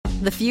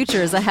The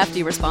future is a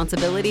hefty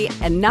responsibility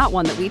and not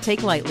one that we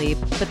take lightly,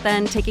 but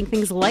then taking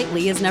things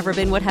lightly has never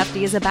been what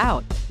Hefty is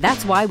about.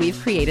 That's why we've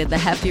created the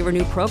Hefty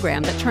Renew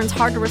program that turns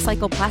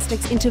hard-to-recycle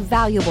plastics into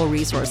valuable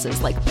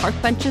resources like park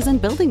benches and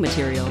building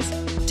materials.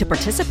 To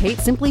participate,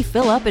 simply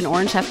fill up an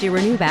orange Hefty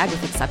Renew bag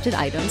with accepted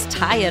items,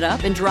 tie it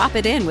up, and drop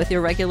it in with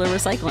your regular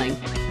recycling.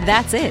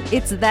 That's it.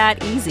 It's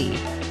that easy.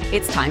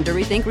 It's time to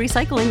rethink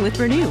recycling with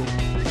Renew.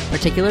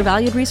 Particular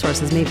valued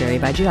resources may vary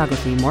by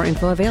geography. More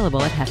info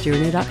available at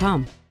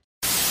heftyrenew.com.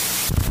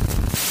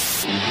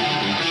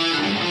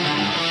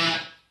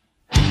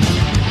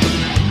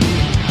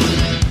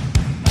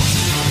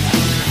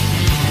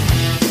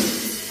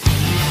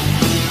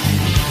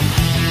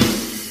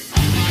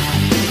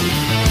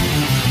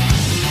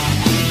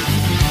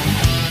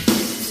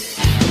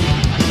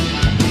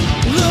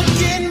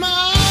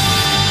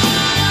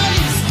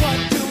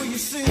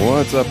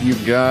 What's up, you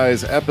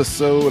guys?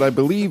 Episode, I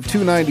believe,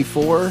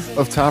 294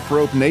 of Top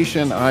Rope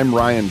Nation. I'm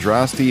Ryan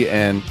Drosty,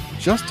 and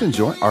Justin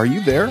Joy. Are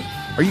you there?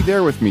 Are you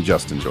there with me,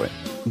 Justin Joy?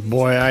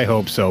 Boy, I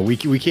hope so. We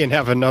can't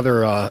have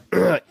another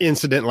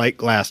incident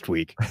like last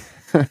week,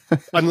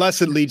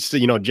 unless it leads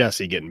to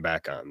Jesse getting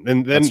back on.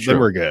 Then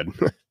we're good.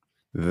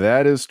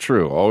 That is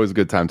true. Always a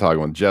good time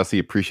talking with Jesse.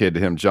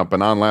 Appreciated him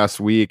jumping on last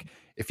week.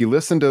 If you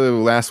listened to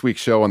last week's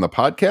show on the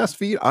podcast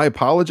feed, I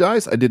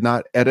apologize. I did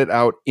not edit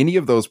out any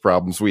of those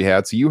problems we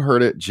had. So you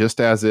heard it just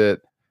as it,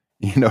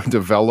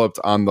 developed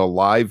on the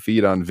live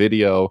feed on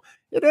video.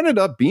 It ended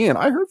up being,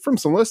 I heard from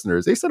some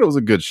listeners, they said it was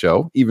a good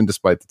show, even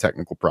despite the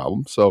technical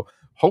problem. So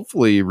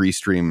hopefully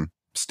Restream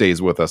stays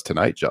with us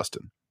tonight,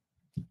 Justin.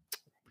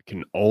 We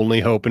can only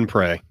hope and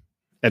pray.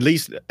 At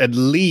least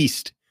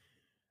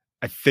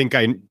I think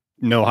I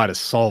know how to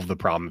solve the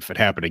problem if it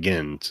happened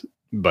again.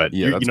 But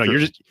yeah,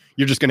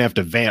 you're just gonna have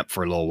to vamp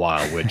for a little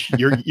while, which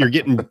you're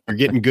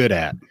getting good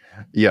at.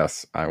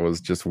 Yes, I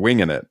was just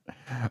winging it.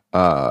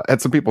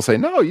 Had some people say,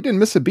 "No, you didn't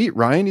miss a beat,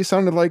 Ryan. You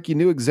sounded like you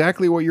knew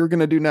exactly what you were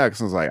gonna do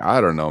next." I was like, "I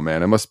don't know,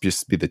 man. It must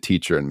just be the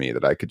teacher in me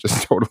that I could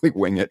just totally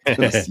wing it."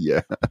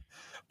 Yeah,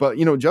 but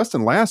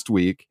Justin, last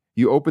week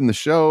you opened the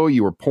show.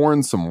 You were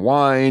pouring some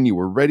wine. You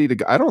were ready to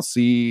go. I don't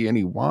see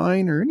any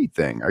wine or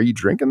anything. Are you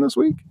drinking this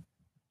week?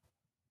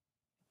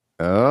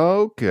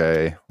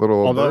 Okay,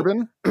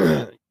 bourbon.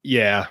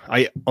 Yeah,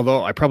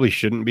 although I probably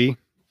shouldn't be,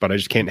 but I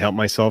just can't help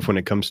myself when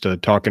it comes to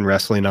talking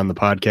wrestling on the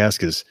podcast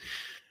because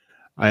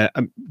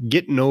I'm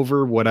getting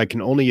over what I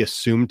can only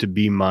assume to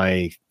be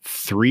my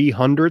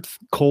 300th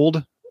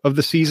cold of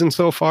the season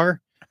so far.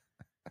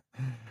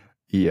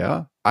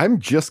 Yeah, I'm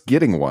just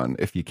getting one,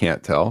 if you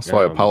can't tell. So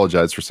I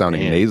apologize for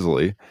sounding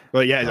nasally.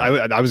 Well, yeah,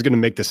 I was going to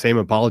make the same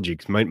apology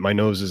because my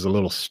nose is a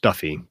little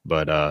stuffy,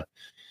 but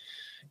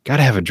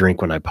gotta have a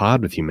drink when I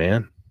pod with you,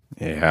 man.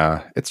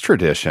 Yeah, it's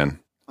tradition.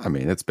 I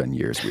mean, it's been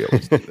years we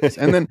always do this.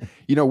 And then,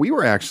 we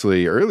were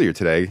actually earlier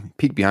today,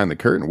 peek behind the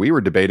curtain, we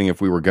were debating if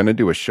we were going to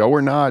do a show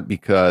or not,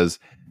 because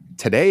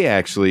today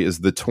actually is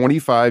the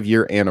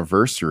 25-year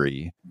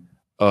anniversary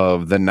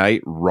of the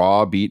night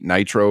Raw beat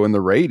Nitro in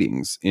the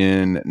ratings.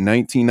 In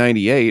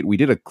 1998, we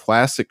did a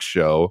classic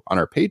show on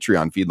our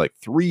Patreon feed like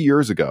 3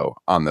 years ago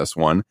on this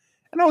one.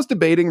 And I was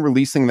debating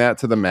releasing that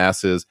to the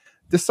masses.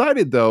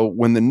 Decided, though,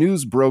 when the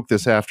news broke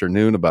this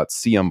afternoon about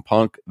CM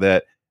Punk,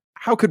 that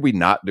how could we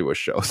not do a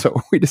show?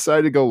 So we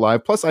decided to go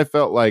live. Plus, I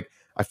feel like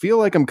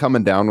I'm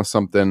coming down with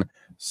something.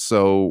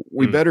 So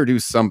we better do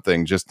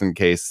something just in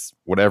case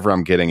whatever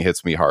I'm getting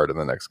hits me hard in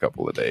the next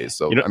couple of days.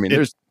 So,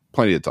 there's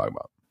plenty to talk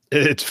about.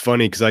 It's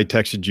funny because I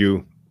texted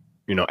you,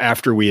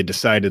 after we had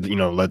decided,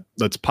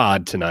 let's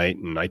pod tonight.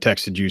 And I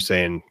texted you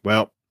saying,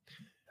 well,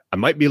 I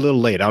might be a little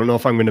late. I don't know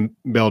if I'm going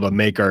to be able to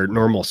make our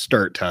normal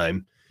start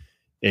time.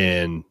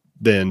 And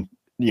then,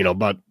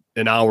 about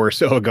an hour or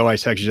so ago, I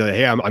texted you,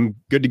 hey, I'm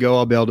good to go.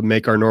 I'll be able to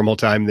make our normal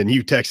time. Then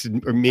you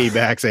texted me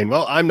back saying,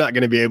 well, I'm not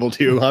going to be able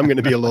to. I'm going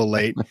to be a little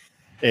late.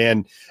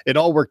 And it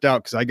all worked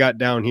out because I got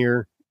down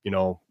here,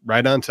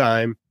 right on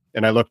time.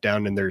 And I looked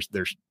down and there's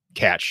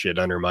cat shit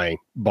under my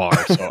bar.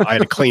 So I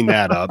had to clean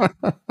that up.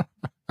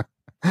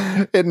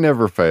 It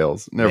never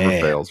fails. Never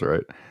fails,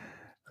 right?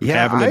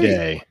 Yeah, having a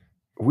day.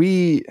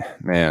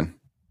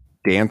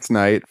 Dance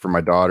night for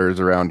my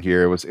daughters around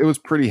here. It was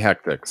pretty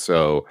hectic.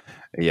 So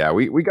yeah,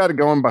 we got it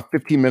going about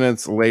 15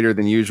 minutes later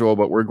than usual,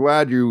 but we're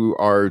glad you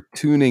are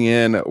tuning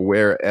in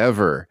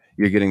wherever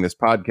you're getting this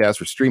podcast.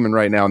 We're streaming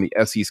right now on the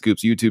SE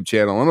Scoops YouTube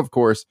channel. And of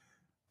course,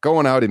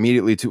 going out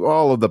immediately to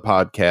all of the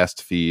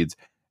podcast feeds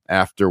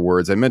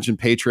afterwards. I mentioned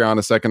Patreon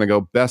a second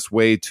ago. Best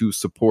way to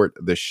support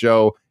the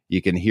show.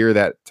 You can hear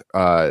that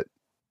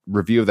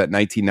review of that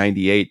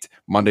 1998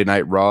 Monday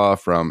Night Raw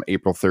from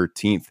April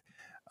 13th.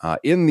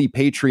 In the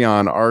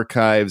Patreon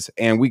archives.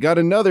 And we got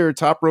another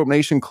Top Rope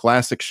Nation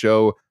classic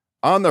show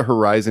on the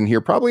horizon here,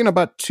 probably in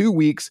about 2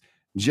 weeks.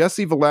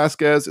 Jesse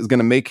Velasquez is going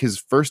to make his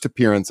first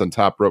appearance on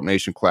Top Rope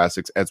Nation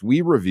Classics as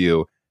we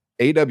review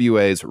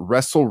AWA's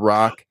Wrestle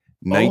Rock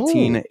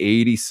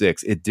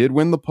 1986. It did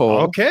win the poll.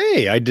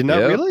 Okay, I did not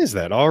realize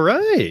that. All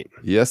right.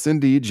 Yes,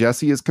 indeed.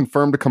 Jesse is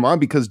confirmed to come on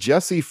because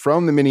Jesse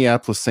from the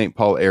Minneapolis-St.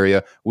 Paul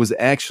area was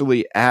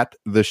actually at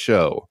the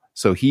show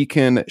so he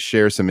can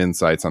share some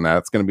insights on that.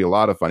 It's going to be a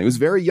lot of fun. He was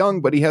very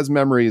young, but he has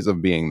memories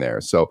of being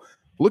there. So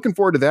looking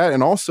forward to that.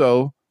 And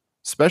also,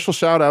 special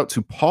shout out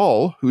to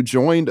Paul, who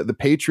joined the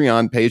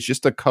Patreon page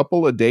just a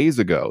couple of days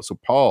ago. So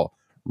Paul,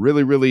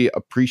 really, really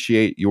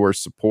appreciate your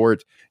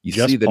support. You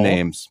Just see the Paul?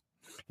 names.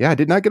 Yeah, I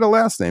did not get a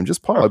last name,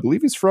 just Paul. Oh, I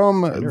believe he's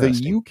from the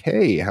interesting.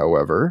 UK,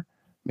 however.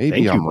 Maybe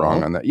Thank you, I'm wrong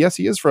Paul. on that. Yes,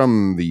 he is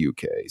from the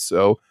UK.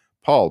 So,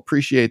 Paul,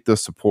 appreciate the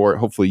support.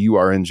 Hopefully you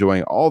are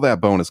enjoying all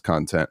that bonus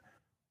content.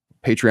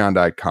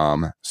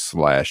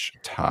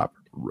 Patreon.com/top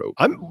rope.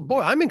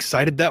 I'm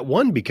excited that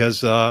one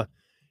because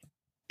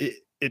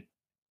it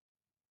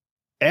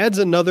adds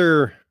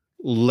another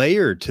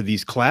layer to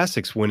these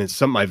classics when it's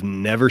something I've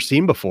never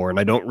seen before and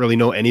I don't really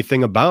know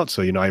anything about.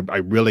 So, I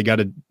really got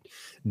to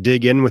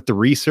dig in with the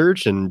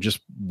research and just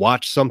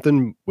watch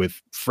something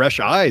with fresh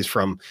eyes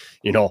from,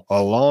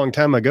 a long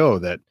time ago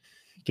that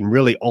can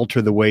really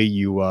alter the way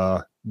you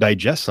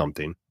digest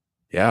something.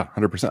 Yeah,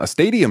 100%. A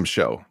stadium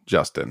show,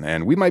 Justin.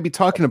 And we might be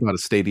talking about a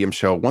stadium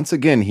show once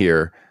again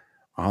here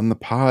on the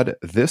pod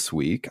this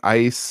week.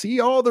 I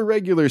see all the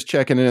regulars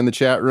checking in the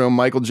chat room.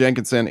 Michael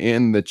Jenkinson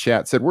in the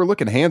chat said, we're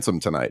looking handsome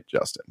tonight,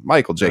 Justin.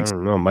 Michael I Jenkinson.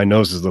 don't know. My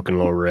nose is looking a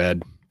little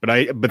red,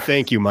 but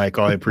thank you,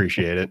 Michael. I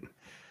appreciate it.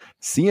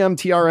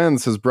 CMTRN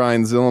says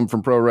Brian Zillum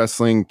from Pro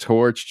Wrestling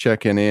Torch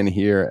checking in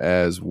here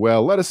as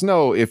well. Let us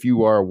know if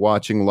you are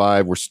watching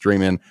live. We're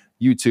streaming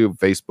YouTube,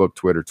 Facebook,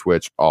 Twitter,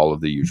 Twitch, all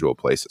of the usual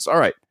places. All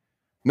right.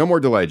 No more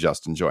delay,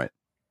 Justin. Join.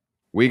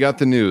 We got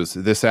the news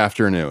this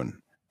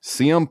afternoon.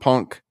 CM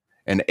Punk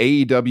and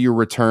AEW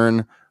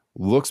return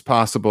looks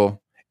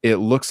possible. It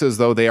looks as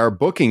though they are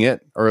booking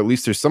it, or at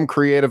least there's some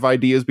creative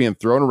ideas being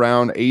thrown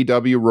around.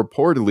 AEW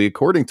reportedly,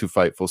 according to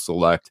Fightful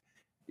Select,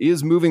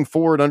 is moving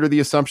forward under the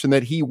assumption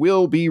that he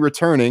will be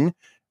returning.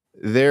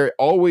 There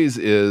always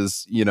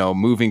is,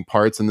 moving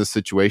parts in this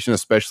situation,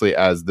 especially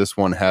as this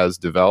one has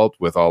developed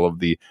with all of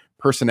the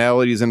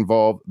personalities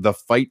involved, the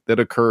fight that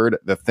occurred,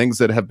 the things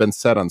that have been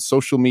said on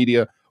social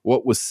media,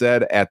 what was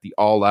said at the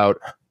All Out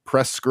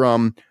press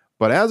scrum.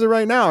 But as of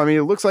right now,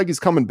 it looks like he's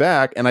coming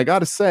back. And I got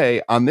to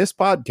say, on this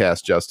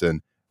podcast,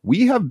 Justin,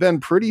 we have been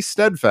pretty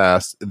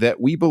steadfast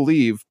that we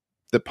believe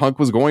that Punk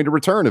was going to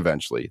return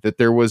eventually, that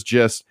there was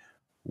just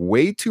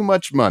way too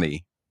much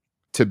money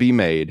to be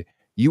made.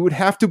 You would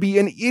have to be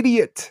an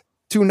idiot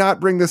to not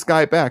bring this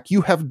guy back.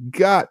 You have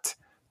got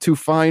to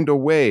find a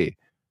way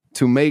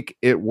to make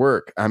it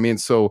work.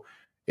 So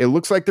it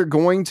looks like they're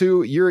going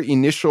to. Your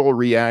initial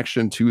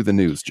reaction to the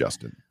news,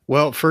 Justin?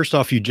 Well, first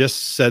off, you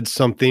just said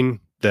something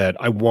that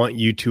I want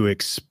you to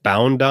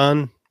expound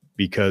on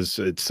because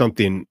it's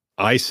something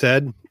I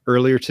said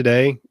earlier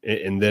today.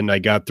 And then I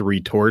got the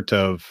retort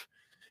of,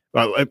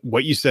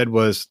 what you said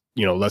was,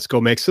 let's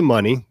go make some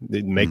money,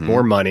 make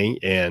more money.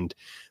 And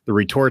the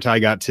retort I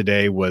got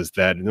today was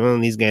that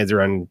these guys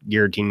are on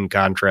guaranteed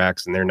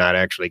contracts and they're not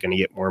actually going to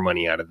get more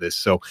money out of this.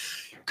 So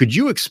could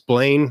you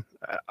explain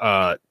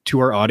to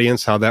our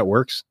audience how that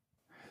works?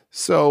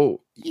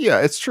 So,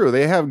 yeah, it's true.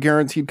 They have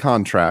guaranteed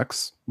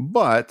contracts,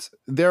 but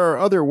there are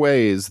other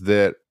ways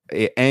that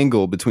an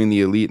angle between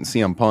the Elite and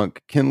CM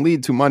Punk can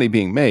lead to money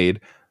being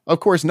made. Of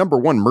course, number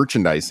one,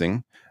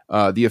 merchandising.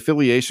 The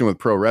affiliation with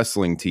Pro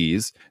Wrestling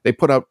Tees, they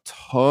put out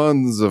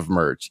tons of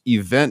merch,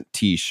 event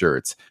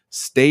t-shirts,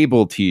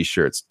 stable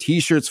t-shirts,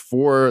 t-shirts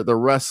for the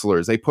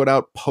wrestlers. They put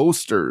out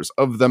posters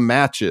of the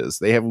matches.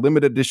 They have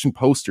limited edition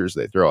posters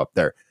they throw up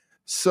there.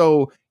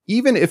 So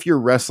even if your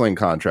wrestling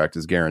contract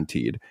is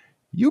guaranteed,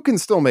 you can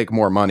still make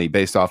more money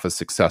based off a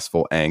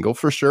successful angle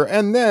for sure.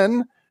 And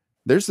then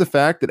there's the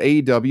fact that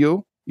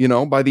AEW,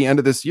 by the end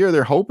of this year,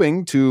 they're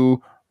hoping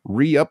to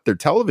re-up their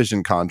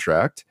television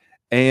contract.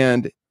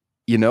 And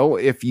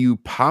if you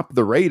pop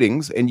the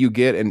ratings and you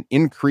get an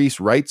increased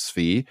rights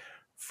fee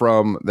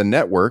from the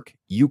network,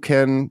 you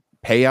can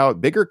pay out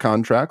bigger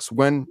contracts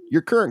when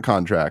your current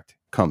contract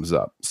comes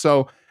up.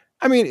 So,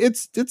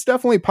 it's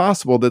definitely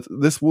possible that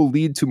this will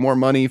lead to more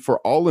money for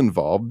all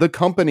involved. The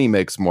company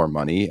makes more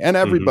money and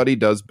everybody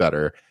does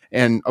better.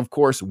 And of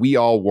course, we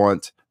all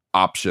want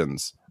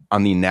options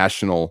on the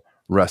national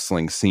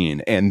wrestling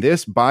scene. And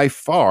this by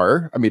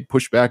far,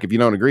 push back if you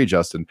don't agree,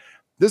 Justin,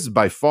 this is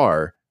by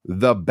far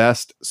the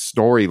best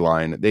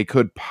storyline they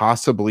could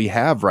possibly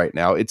have right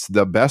now. It's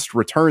the best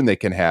return they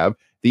can have.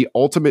 The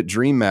ultimate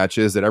dream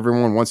matches that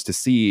everyone wants to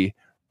see,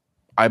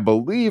 I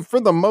believe, for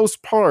the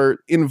most part,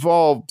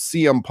 involve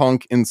CM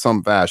Punk in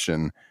some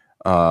fashion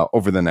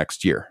over the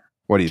next year.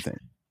 What do you think?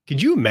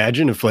 Could you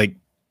imagine if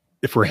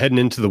we're heading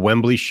into the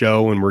Wembley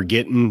show and we're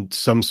getting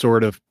some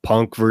sort of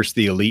Punk versus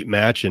the Elite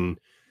match and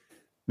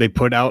they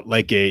put out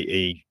like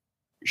a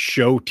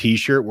show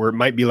t-shirt where it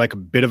might be like a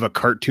bit of a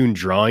cartoon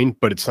drawing,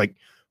 but it's like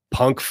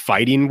Punk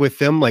fighting with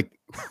them? Like,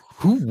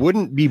 who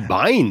wouldn't be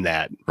buying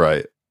that?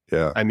 Right.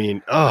 Yeah.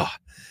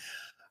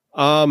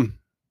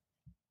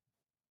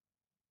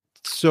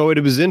 So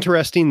it was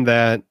interesting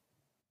that,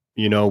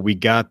 we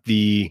got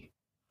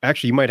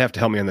actually, you might have to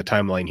help me on the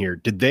timeline here.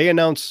 Did they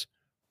announce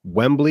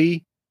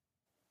Wembley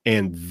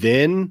and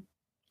then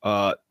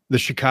the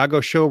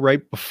Chicago show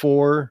right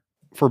before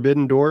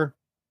Forbidden Door?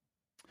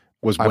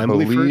 Was I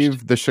Wembley believe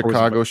first? the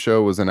Chicago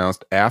show was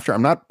announced after.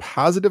 I'm not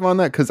positive on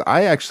that because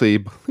I actually,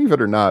 believe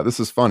it or not, this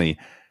is funny.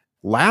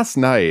 Last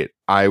night,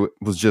 I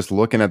was just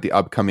looking at the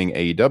upcoming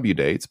AEW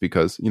dates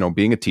because,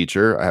 being a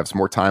teacher, I have some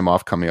more time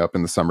off coming up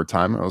in the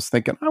summertime. I was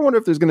thinking, I wonder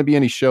if there's going to be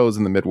any shows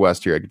in the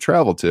Midwest here I could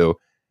travel to.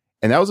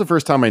 And that was the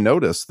first time I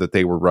noticed that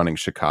they were running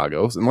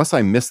Chicago's, unless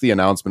I missed the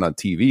announcement on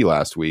TV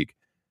last week.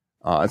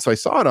 And so I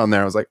saw it on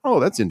there. I was like, oh,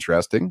 that's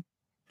interesting.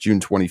 June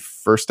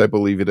 21st, I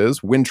believe it is.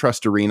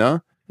 Wintrust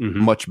Arena,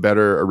 much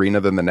better arena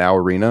than the Now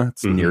Arena.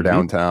 It's near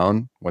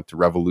downtown. Went to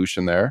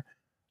Revolution there.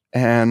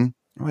 And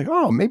I'm like,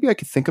 oh, maybe I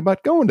could think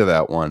about going to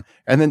that one.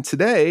 And then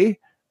today,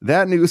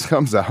 that news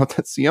comes out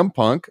that CM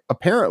Punk,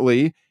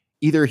 apparently,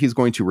 either he's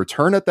going to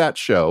return at that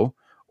show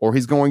or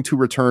he's going to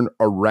return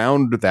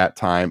around that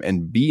time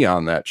and be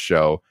on that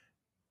show.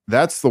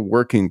 That's the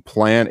working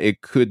plan.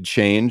 It could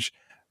change,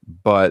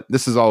 but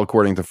this is all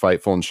according to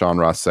Fightful and Sean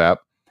Ross Sapp.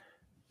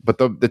 But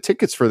the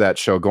tickets for that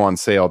show go on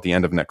sale at the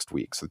end of next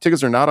week. So the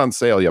tickets are not on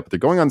sale yet, but they're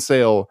going on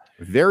sale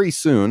very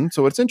soon.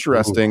 So it's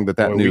interesting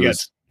that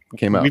news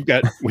came out.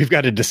 We've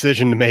got a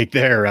decision to make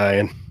there,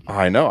 Ryan.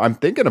 I know. I'm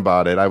thinking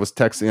about it. I was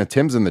texting,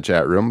 Tim's in the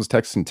chat room. I was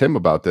texting Tim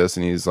about this,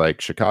 and he's like,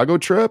 Chicago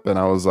trip? And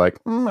I was like,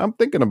 I'm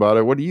thinking about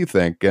it. What do you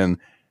think? And,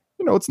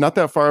 it's not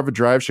that far of a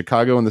drive.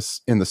 Chicago in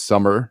the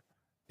summer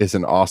is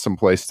an awesome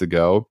place to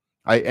go.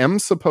 I am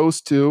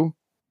supposed to,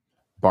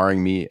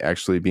 barring me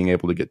actually being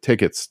able to get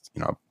tickets,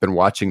 I've been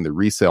watching the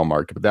resale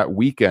market, but that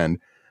weekend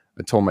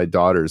I told my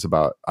daughters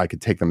about I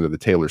could take them to the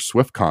Taylor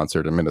Swift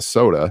concert in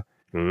Minnesota.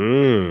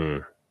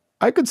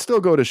 I could still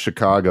go to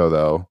Chicago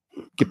though,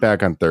 get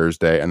back on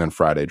Thursday, and then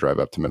Friday drive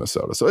up to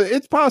Minnesota. So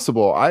it's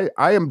possible. I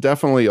am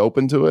definitely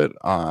open to it.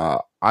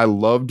 I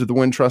loved the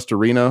Wintrust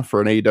Arena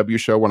for an AEW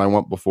show when I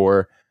went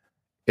before.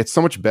 It's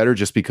so much better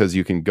just because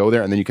you can go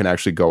there and then you can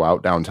actually go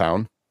out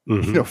downtown,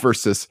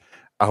 versus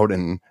out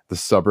in the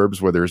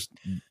suburbs where there's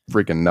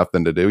freaking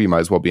nothing to do. You might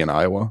as well be in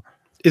Iowa.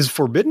 Is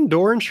Forbidden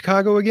Door in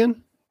Chicago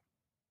again?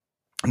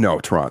 No,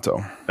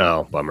 Toronto.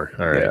 Oh, bummer.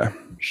 All right. Yeah.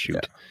 Shoot.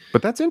 Yeah.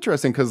 But that's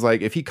interesting because,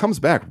 if he comes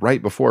back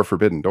right before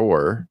Forbidden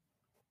Door,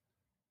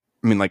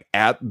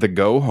 at the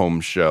Go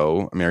Home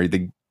show, are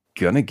they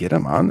going to get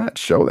him on that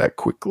show that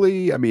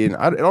quickly?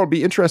 It'll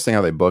be interesting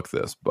how they book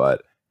this,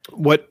 but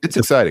it's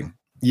exciting.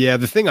 Yeah,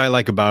 the thing I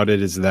like about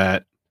it is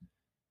that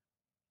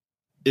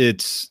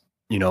it's,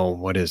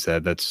 what is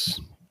that? That's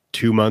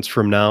 2 months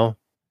from now.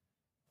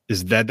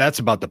 That's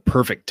about the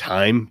perfect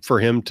time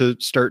for him to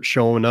start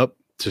showing up,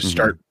 to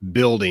start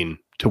building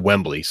to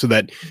Wembley, so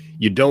that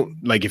you don't,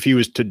 if he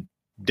was to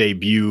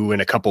debut in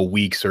a couple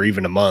weeks or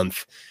even a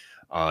month,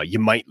 you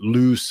might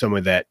lose some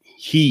of that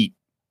heat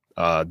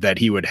that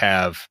he would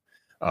have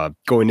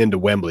going into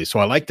Wembley. So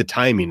I like the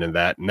timing of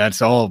that. And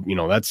that's all,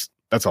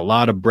 that's a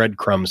lot of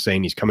breadcrumbs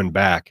saying he's coming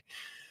back.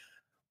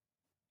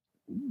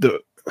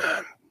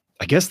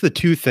 I guess the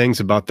two things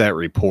about that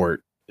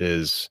report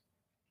is,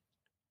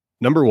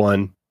 number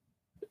one,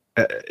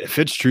 if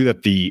it's true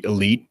that the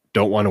Elite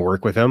don't want to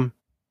work with him,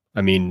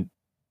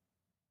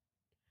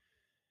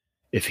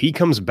 if he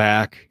comes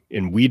back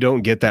and we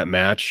don't get that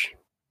match,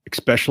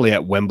 especially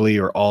at Wembley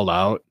or All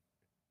Out,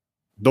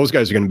 those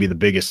guys are going to be the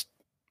biggest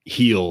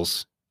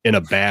heels in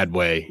a bad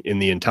way in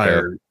the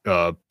entire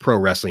pro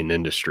wrestling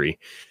industry.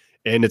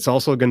 And it's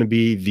also going to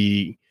be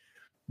the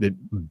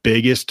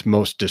biggest,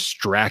 most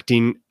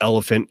distracting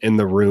elephant in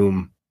the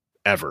room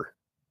ever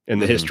in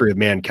the history of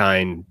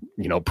mankind,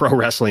 pro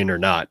wrestling or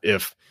not,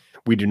 if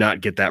we do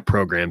not get that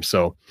program.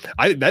 So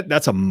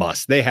that's a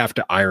must. They have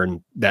to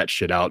iron that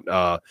shit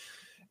out.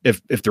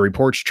 If the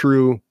report's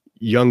true,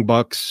 Young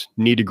Bucks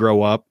need to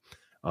grow up.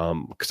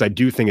 Because I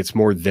do think it's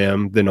more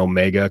them than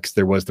Omega, because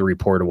there was the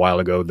report a while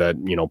ago that,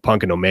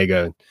 Punk and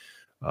Omega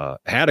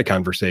had a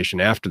conversation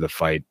after the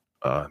fight.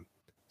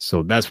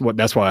 So that's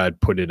why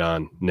I'd put it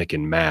on Nick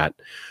and Matt.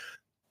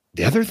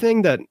 The other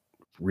thing that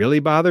really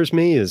bothers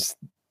me is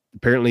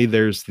apparently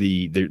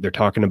they're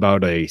talking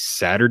about a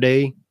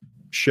Saturday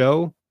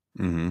show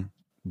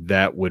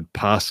that would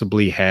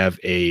possibly have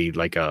a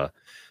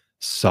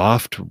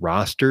soft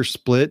roster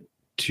split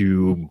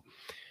to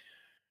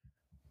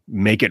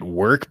make it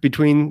work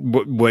between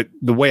what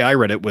the way I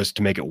read it was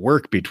to make it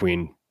work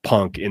between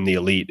Punk and the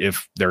Elite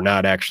if they're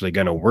not actually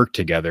going to work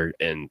together.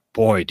 And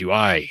boy, do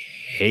I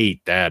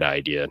hate that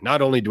idea.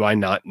 Not only do I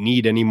not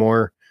need any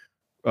more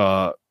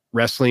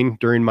wrestling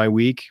during my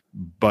week,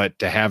 but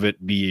to have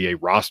it be a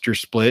roster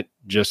split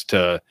just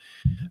to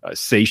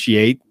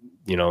satiate,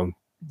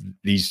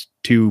 these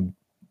two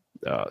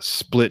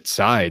split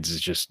sides is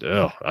just,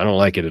 I don't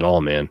like it at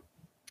all, man.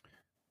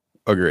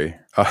 Agree.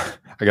 I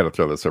got to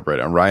throw this up right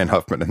now. Ryan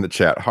Huffman in the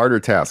chat.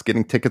 Harder task,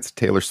 getting tickets to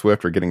Taylor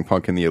Swift or getting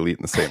Punk and the Elite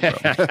in the same room.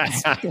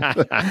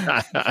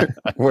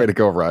 Way to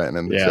go, Ryan,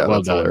 in the chat.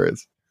 Well That's done.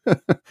 Hilarious.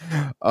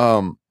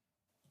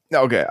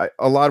 Okay.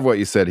 A lot of what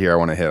you said here I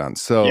want to hit on.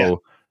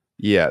 So,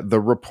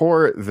 the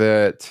report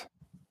that,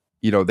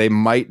 they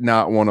might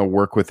not want to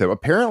work with him.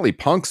 Apparently,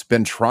 Punk's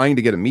been trying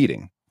to get a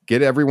meeting,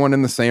 get everyone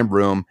in the same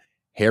room,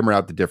 hammer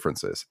out the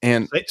differences.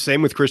 And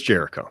same with Chris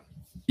Jericho.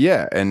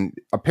 Yeah, and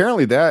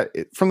apparently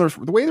from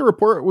the way the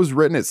report was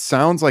written, it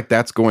sounds like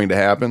that's going to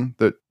happen.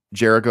 That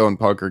Jericho and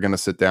Punk are going to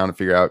sit down and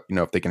figure out,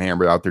 if they can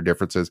hammer out their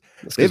differences.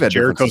 They've had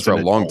differences for a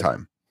long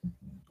time.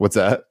 What's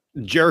that?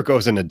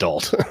 Jericho's an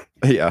adult.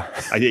 Yeah.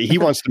 He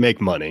wants to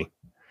make money.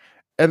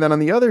 And then on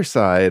the other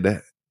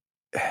side,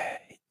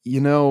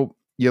 you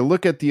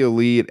look at the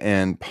Elite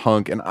and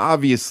Punk, and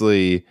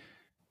obviously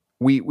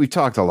we've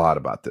talked a lot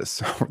about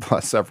this over the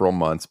last several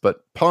months,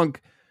 but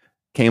Punk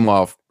came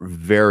off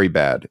very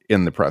bad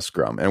in the press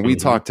scrum. And we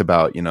talked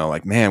about,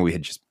 man, we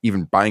had just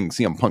even buying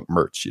CM Punk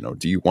merch.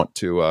 Do you want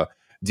to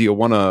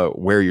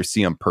wear your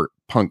CM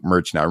Punk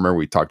merch now? Remember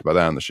we talked about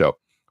that on the show.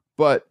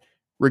 But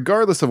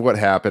regardless of what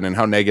happened and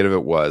how negative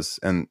it was,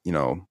 and,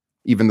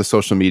 even the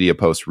social media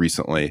posts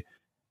recently,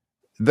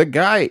 the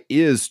guy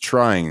is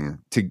trying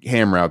to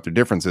hammer out their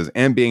differences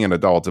and being an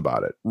adult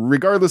about it,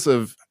 regardless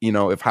of,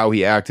 if how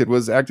he acted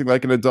was acting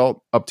like an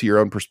adult, up to your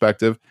own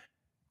perspective.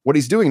 What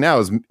he's doing now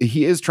is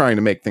he is trying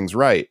to make things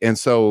right. And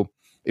so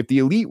if the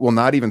Elite will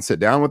not even sit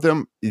down with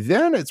him,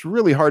 then it's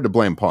really hard to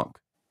blame Punk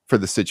for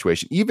the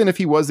situation. Even if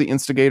he was the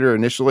instigator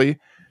initially,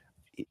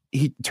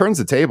 he turns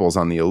the tables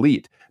on the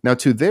Elite. Now,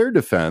 to their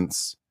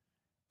defense,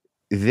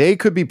 they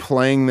could be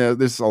playing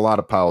there's a lot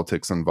of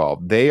politics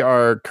involved. They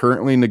are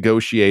currently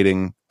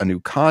negotiating a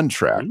new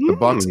contract, the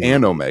Bucks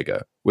and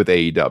Omega, with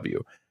AEW.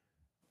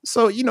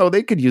 So,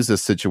 they could use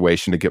this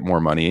situation to get more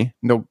money.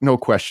 No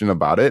question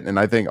about it. And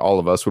I think all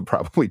of us would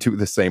probably do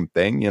the same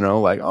thing,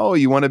 like, oh,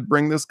 you want to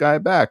bring this guy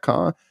back,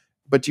 huh?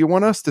 But you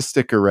want us to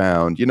stick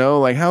around,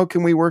 like, how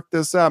can we work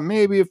this out?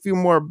 Maybe a few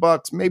more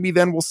bucks. Maybe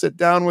then we'll sit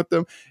down with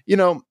them.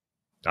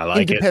 I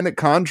like independent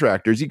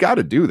contractors. You got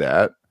to do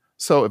that.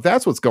 So if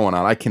that's what's going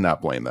on, I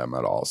cannot blame them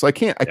at all. So I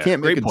can't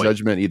make a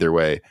judgment either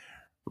way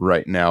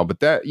right now.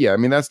 But that's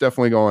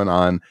definitely going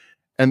on.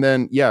 And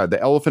then, the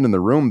elephant in the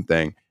room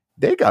thing,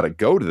 they got to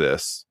go to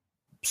this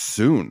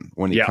soon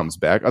when he comes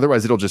back.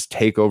 Otherwise, it'll just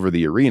take over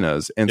the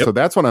arenas. And so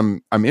that's what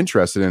I'm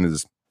interested in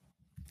is,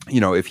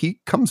 if he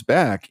comes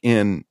back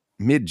in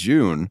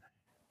mid-June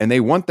and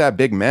they want that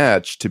big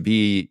match to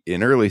be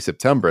in early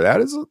September,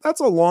 that's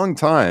a long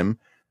time.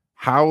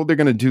 How they're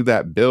going to do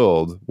that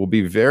build will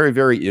be very,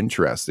 very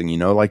interesting.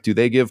 Do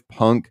they give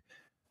Punk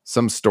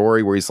some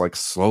story where he's like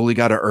slowly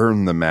got to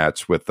earn the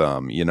match with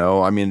them?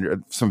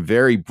 Some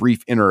very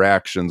brief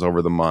interactions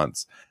over the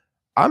months.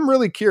 I'm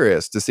really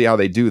curious to see how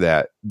they do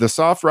that. The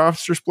soft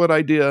roster split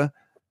idea,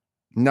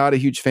 not a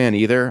huge fan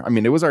either.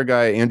 It was our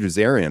guy Andrew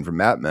Zarian from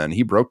Mat Men.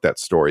 He broke that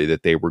story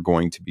that they were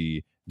going to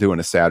be doing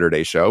a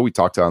Saturday show. We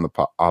talked about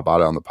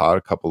it on the pod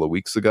a couple of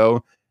weeks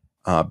ago.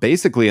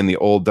 Basically in the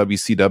old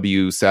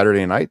WCW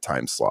Saturday night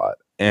time slot.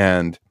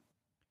 And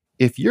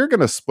if you're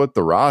going to split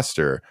the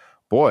roster,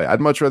 boy,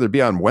 I'd much rather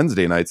be on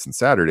Wednesday nights than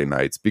Saturday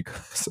nights,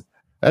 because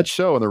that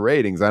show and the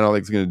ratings, I don't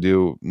think it's going to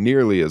do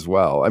nearly as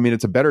well.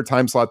 It's a better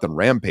time slot than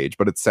Rampage,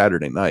 but it's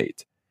Saturday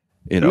night,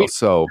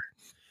 so.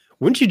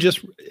 Wouldn't you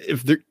just,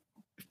 if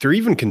they're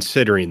even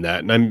considering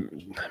that, and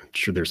I'm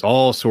sure there's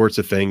all sorts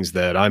of things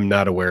that I'm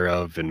not aware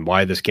of and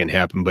why this can't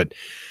happen, but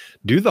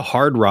do the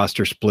hard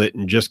roster split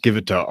and just give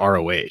it to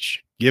ROH.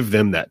 Give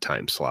them that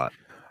time slot.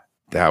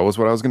 That was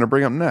what I was going to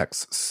bring up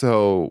next.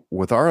 So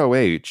with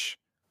ROH,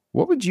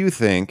 what would you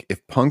think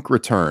if Punk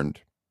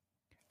returned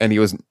and he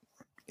was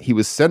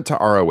sent to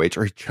ROH,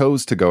 or he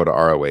chose to go to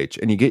ROH,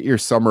 and you get your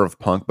Summer of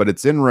Punk, but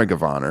it's in Ring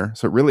of Honor.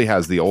 So it really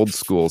has the old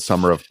school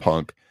Summer of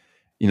Punk,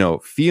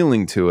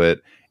 feeling to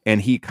it. And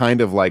he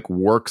kind of like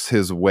works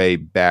his way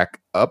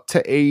back up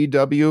to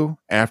AEW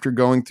after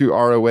going through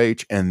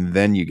ROH, and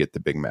then you get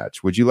the big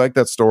match. Would you like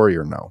that story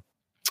or no?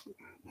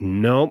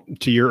 No.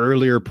 To your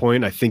earlier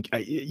point, I think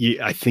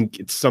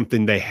it's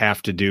something they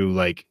have to do.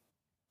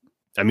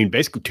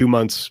 Basically 2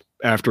 months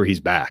after he's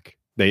back,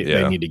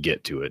 they need to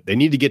get to it. They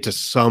need to get to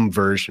some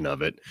version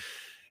of it.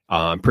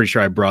 I'm pretty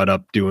sure I brought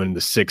up doing the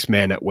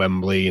 6-man at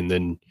Wembley, and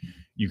then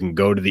you can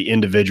go to the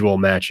individual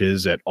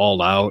matches at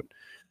All Out.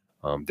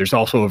 There's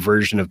also a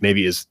version of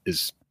maybe is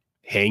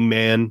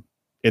Hangman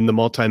in the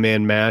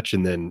multi-man match.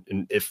 And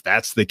if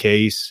that's the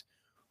case,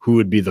 who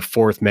would be the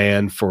fourth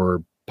man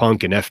for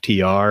Punk and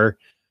FTR?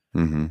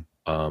 Mm-hmm.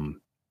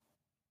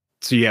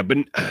 But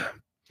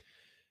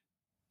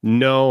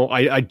no,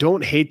 I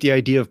don't hate the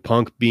idea of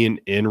Punk being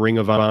in Ring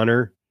of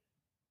Honor,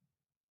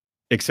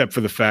 except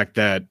for the fact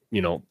that,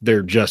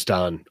 they're just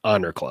on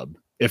Honor Club.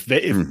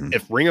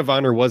 If Ring of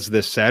Honor was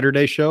this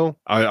Saturday show,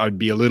 I'd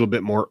be a little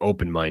bit more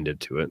open-minded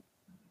to it.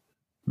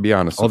 Be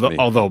honest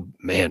although,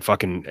 man,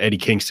 fucking Eddie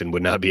Kingston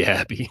would not be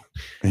happy.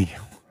 Yeah,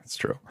 that's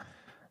true. I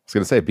was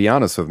going to say, be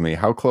honest with me.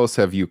 How close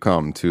have you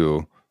come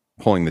to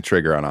pulling the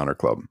trigger on Honor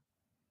Club?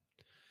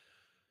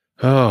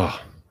 Oh,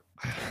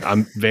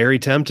 I'm very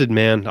tempted,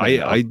 man.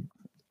 I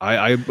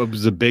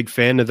was a big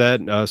fan of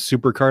that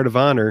Super Card of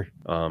Honor.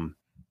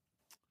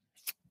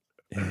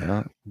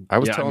 Yeah, I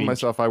was telling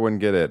myself I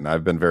wouldn't get it, and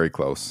I've been very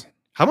close.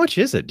 How much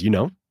is it? Do you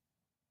know? I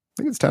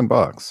think it's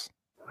 $10.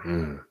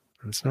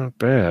 That's not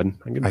bad.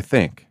 I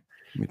think.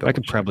 I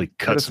could probably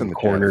cut some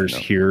corners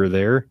here or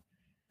there.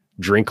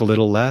 drink a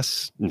little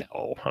less.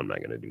 No, I'm not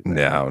going to do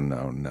that.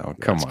 No.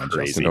 Come on,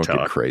 Justin. Don't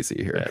get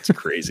crazy here. That's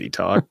crazy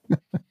talk.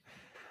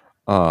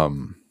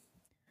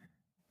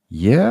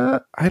 Yeah,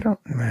 I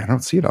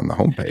don't see it on the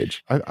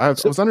homepage. I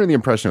was under the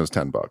impression it was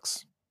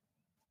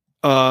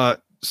 $10.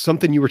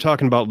 Something you were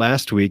talking about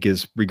last week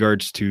is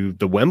regards to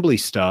the Wembley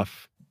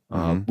stuff.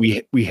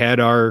 We had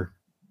our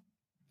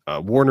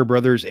Warner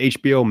Brothers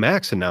HBO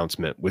Max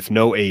announcement with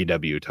no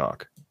AEW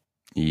talk.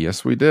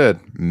 Yes, we did.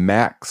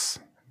 Max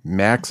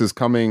is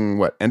coming.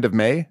 What, end of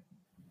May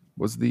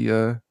was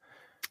the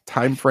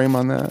time frame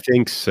on that? I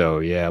think so.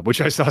 Yeah.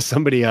 Which I saw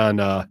somebody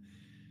on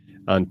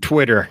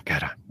Twitter.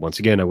 God, once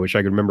again, I wish I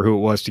could remember who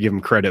it was to give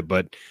them credit,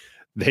 but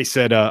they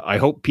said, I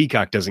hope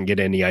Peacock doesn't get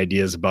any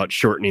ideas about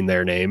shortening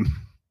their name.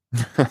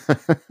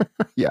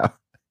 Yeah.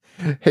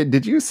 Hey,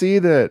 did you see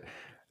that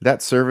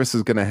service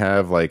is going to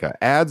have like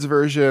a ads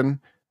version,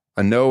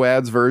 a no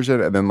ads version,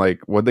 and then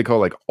like what they call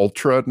like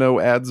ultra no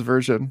ads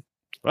version?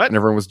 What? And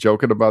everyone was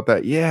joking about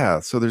that. Yeah.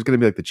 So there's going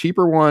to be like the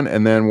cheaper one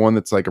and then one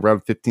that's like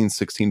around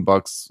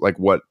 $15-$16, like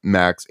what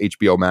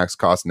HBO Max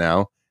costs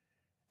now.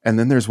 And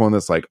then there's one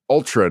that's like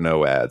ultra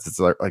no ads. It's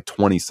like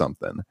 20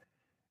 something.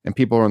 And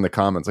people are in the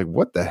comments like,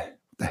 what the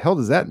hell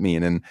does that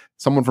mean? And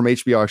someone from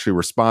HBO actually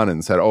responded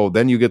and said, oh,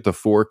 then you get the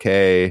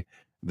 4K,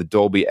 the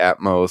Dolby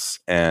Atmos,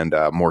 and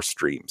more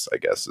streams, I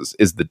guess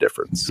is the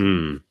difference.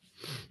 Really.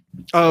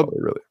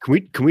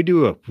 Can we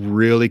do a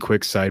really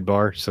quick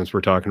sidebar since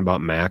we're talking about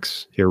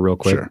Max here real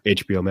quick? Sure.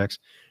 HBO Max.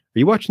 Are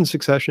you watching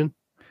Succession?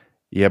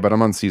 Yeah, but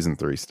I'm on season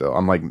 3 still.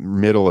 I'm like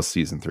middle of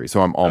season 3,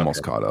 so I'm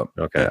almost caught up.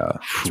 Okay. Yeah.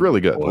 It's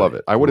really good. Love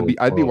it.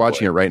 I'd be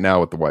watching it right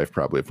now with the wife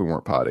probably if we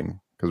weren't potting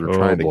because we're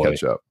trying to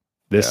catch up.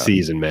 This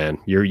season, man,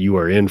 you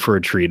are in for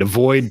a treat.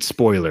 Avoid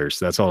spoilers.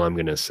 That's all I'm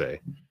going to say.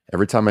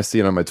 Every time I see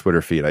it on my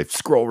Twitter feed, I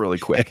scroll really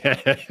quick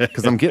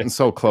because I'm getting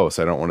so close.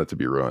 I don't want it to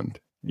be ruined.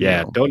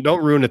 Yeah,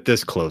 don't ruin it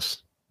this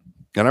close.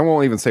 And I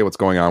won't even say what's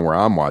going on where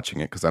I'm watching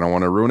it because I don't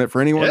want to ruin it for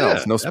anyone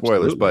else. No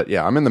spoilers. Absolutely. But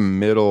yeah, I'm in the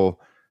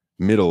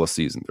middle of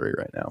season 3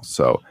 right now.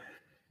 So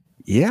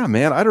yeah,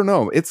 man, I don't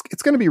know. It's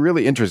going to be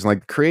really interesting.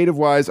 Like creative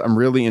wise, I'm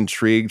really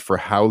intrigued for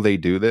how they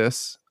do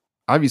this.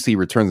 Obviously, he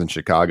returns in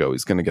Chicago.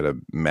 He's going to get a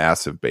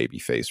massive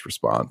babyface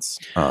response.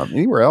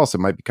 Anywhere else, it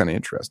might be kind of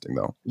interesting,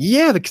 though.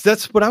 Yeah, because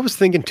that's what I was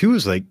thinking too.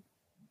 Is like,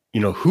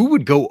 who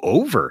would go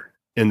over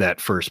in that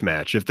first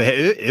match if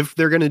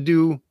they're going to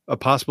do a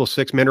possible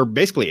 6-man or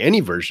basically any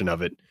version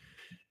of it?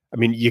 I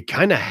mean, you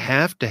kind of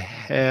have to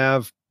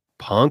have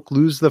Punk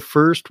lose the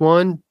first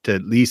one to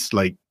at least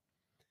like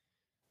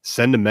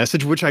send a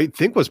message, which I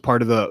think was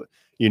part of the.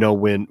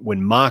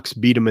 When Mox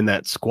beat him in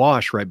that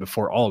squash right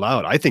before All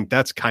Out, I think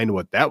that's kind of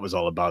what that was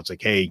all about. It's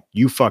like, hey,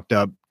 you fucked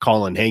up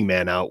calling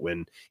Hangman out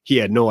when he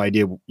had no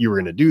idea you were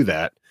going to do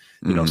that.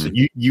 So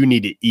you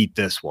need to eat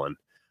this one.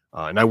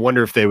 And I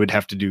wonder if they would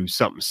have to do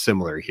something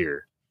similar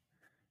here.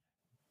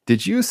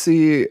 Did you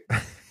see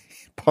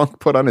Punk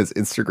put on his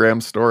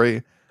Instagram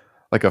story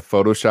like a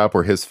Photoshop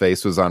where his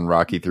face was on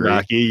Rocky 3?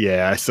 Rocky,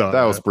 yeah, I saw that.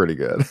 That was pretty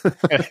good.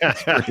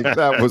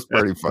 That was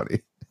pretty funny.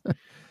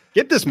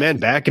 Get this man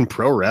back in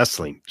pro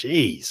wrestling.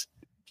 Jeez.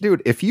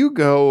 Dude, if you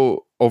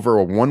go over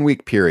a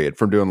 1-week period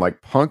from doing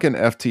like Punk and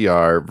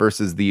FTR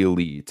versus the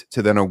Elite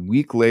to then a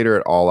week later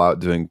at All Out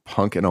doing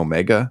Punk and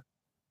Omega,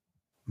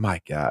 my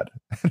God,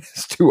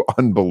 it's 2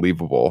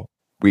 unbelievable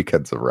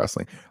weekends of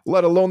wrestling,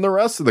 let alone the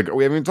rest of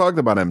we haven't even talked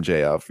about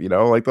MJF,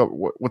 like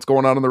what's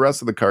going on in the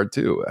rest of the card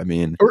too.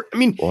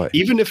 Boy.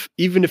 even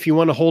if you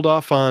want to hold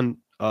off on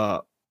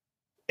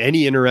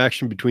any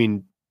interaction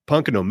between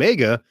Punk and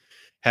Omega,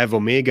 have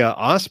Omega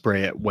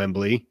Ospreay at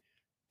Wembley,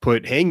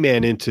 put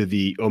Hangman into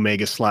the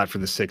Omega slot for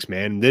the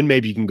 6-man, and then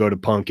maybe you can go to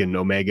Punk and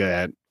Omega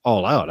at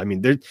All Out. I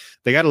mean,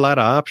 they got a lot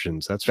of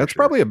options. That's sure.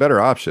 Probably a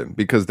better option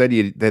because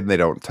then they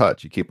don't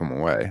touch. You keep them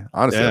away.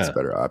 Honestly, that's a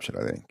better option,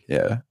 I think.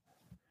 Yeah.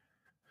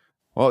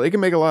 Well, they can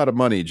make a lot of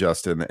money,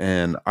 Justin,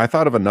 and I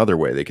thought of another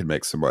way they could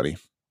make some money.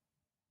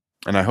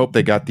 And I hope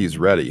they got these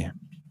ready. I'm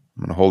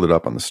going to hold it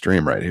up on the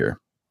stream right here.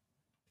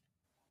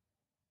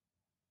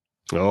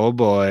 Oh,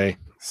 boy.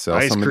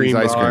 Sell some of these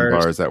ice cream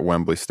bars at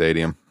Wembley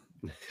Stadium.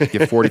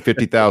 Get 40,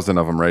 50,000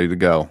 of them ready to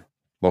go.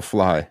 They'll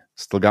fly.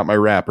 Still got my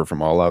wrapper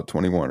from All Out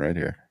 21 right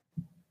here.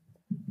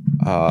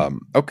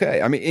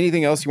 Okay. I mean,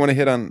 anything else you want to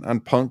hit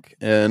on Punk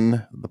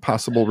and the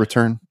possible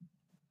return?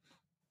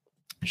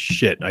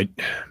 Shit. I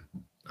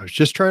was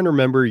just trying to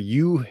remember.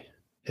 You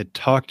had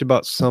talked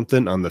about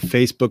something on the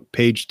Facebook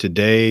page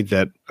today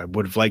that I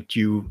would have liked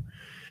you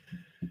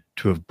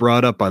to have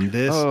brought up on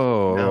this.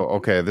 Oh, no.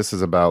 Okay. This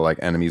is about like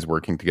enemies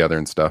working together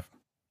and stuff.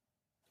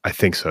 I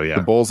think so, yeah.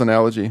 The Bulls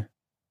analogy?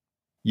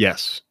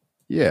 Yes.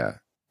 Yeah.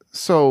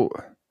 So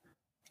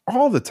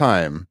all the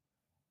time,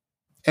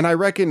 and I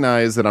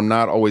recognize that I'm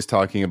not always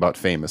talking about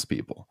famous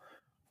people,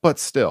 but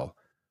still,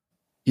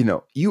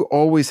 you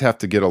always have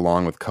to get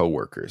along with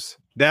coworkers.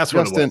 That's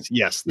what it was.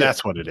 Yes,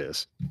 that's what it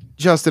is.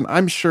 Justin,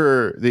 I'm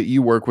sure that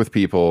you work with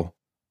people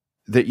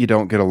that you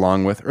don't get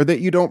along with or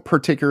that you don't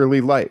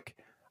particularly like.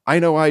 I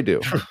know I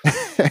do.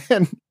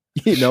 And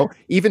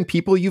even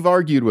people you've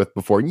argued with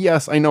before. And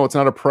yes, I know it's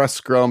not a press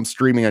scrum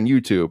streaming on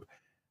YouTube,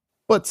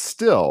 but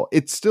still,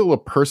 it's still a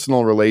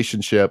personal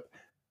relationship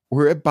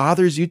where it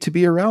bothers you to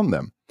be around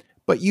them.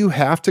 But you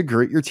have to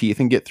grit your teeth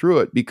and get through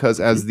it, because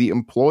as the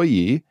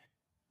employee,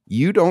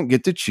 you don't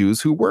get to choose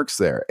who works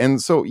there.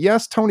 And so,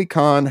 yes, Tony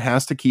Khan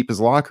has to keep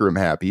his locker room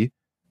happy,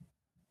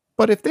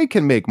 but if they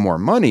can make more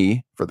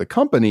money for the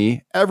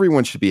company,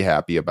 everyone should be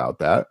happy about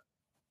that.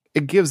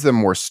 It gives them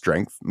more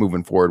strength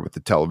moving forward with the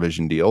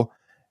television deal.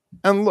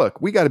 And look,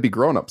 we got to be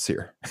grown-ups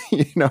here.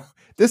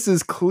 This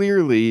is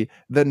clearly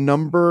the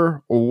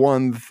number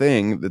one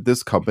thing that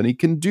this company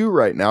can do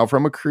right now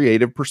from a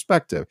creative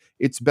perspective.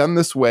 It's been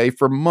this way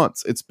for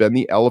months. It's been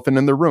the elephant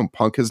in the room.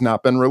 Punk has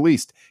not been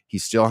released.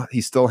 He's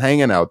still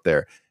hanging out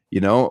there.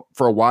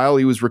 For a while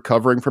he was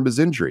recovering from his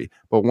injury,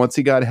 but once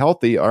he got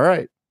healthy, all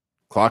right,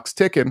 clock's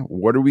ticking.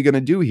 What are we going to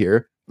do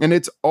here? And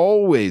it's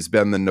always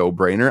been the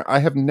no-brainer. I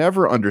have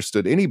never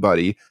understood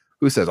anybody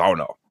who says, oh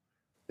no,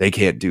 they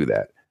can't do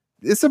that.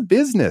 It's a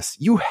business.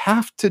 You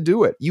have to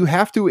do it. You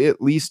have to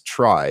at least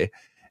try.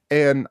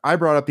 And I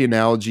brought up the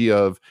analogy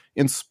of,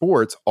 in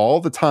sports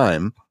all the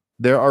time,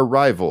 there are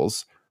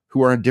rivals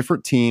who are on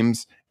different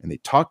teams and they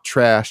talk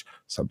trash.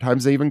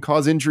 Sometimes they even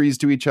cause injuries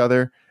to each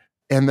other.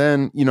 And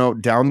then,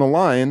 down the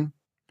line,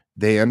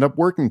 they end up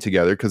working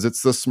together because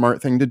it's the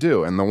smart thing to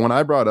do. And the one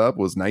I brought up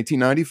was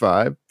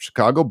 1995,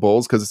 Chicago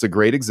Bulls, because it's a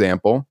great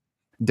example.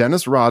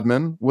 Dennis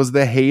Rodman was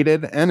the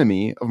hated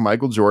enemy of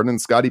Michael Jordan and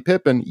Scottie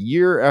Pippen.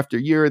 Year after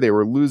year, they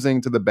were losing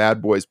to the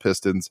bad boys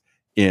Pistons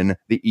in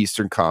the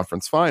Eastern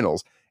Conference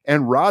Finals.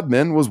 And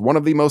Rodman was one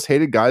of the most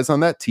hated guys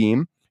on that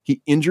team.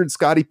 He injured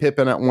Scottie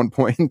Pippen at one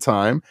point in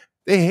time.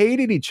 They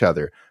hated each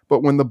other.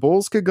 But when the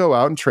Bulls could go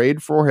out and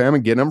trade for him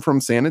and get him from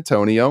San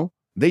Antonio,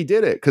 they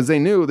did it because they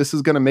knew this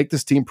is going to make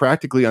this team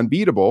practically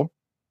unbeatable.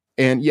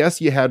 And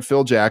yes, you had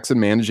Phil Jackson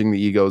managing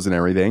the egos and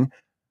everything.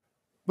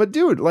 But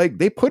dude,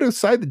 they put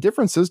aside the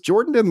differences.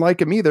 Jordan didn't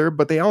like him either,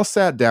 but they all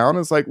sat down and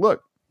was like,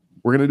 look,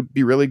 we're going to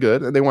be really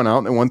good. And they went out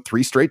and won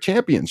 3 straight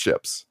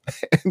championships.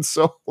 And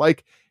so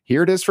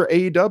here it is for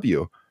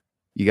AEW.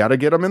 You got to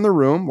get them in the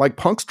room like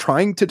Punk's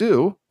trying to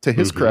do, to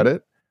his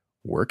credit,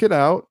 work it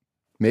out.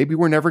 Maybe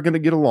we're never going to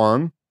get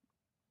along,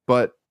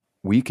 but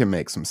we can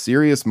make some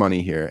serious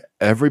money here.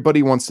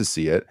 Everybody wants to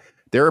see it.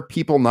 There are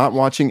people not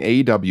watching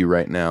AEW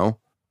right now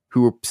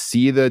who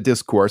see the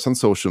discourse on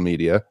social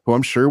media, who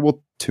I'm sure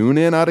will tune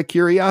in out of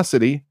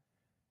curiosity,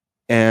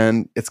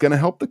 and it's going to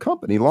help the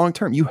company long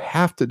term. You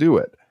have to do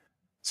it.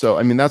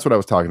 So, that's what I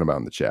was talking about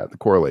in the chat, the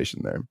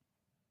correlation there.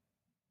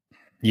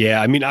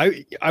 Yeah,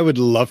 I would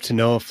love to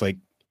know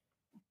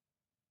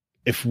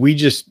if we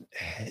just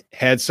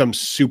had some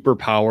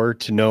superpower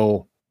to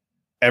know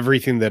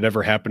everything that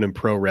ever happened in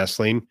pro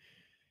wrestling,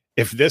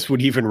 if this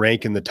would even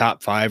rank in the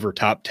top 5 or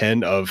top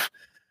 10 of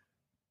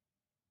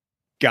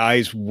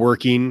guys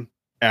working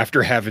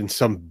after having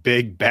some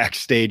big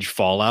backstage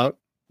fallout.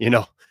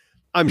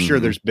 I'm sure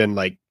there's been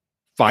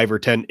 5 or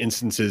 10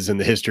 instances in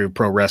the history of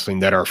pro wrestling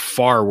that are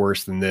far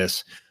worse than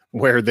this,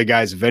 where the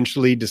guys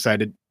eventually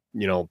decided,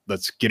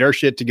 let's get our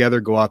shit together,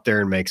 go out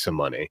there and make some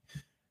money.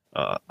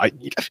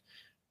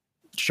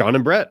 Shawn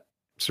and Brett,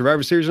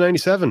 Survivor Series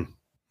 97,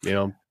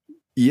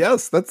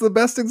 Yes, that's the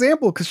best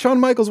example, because Shawn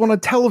Michaels went on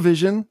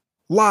television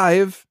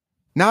live,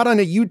 not on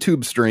a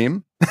YouTube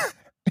stream,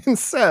 and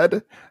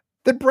said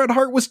that Bret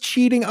Hart was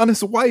cheating on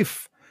his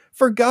wife.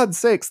 For God's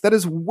sakes, that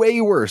is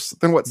way worse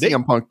than what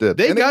CM Punk did.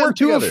 They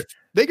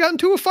got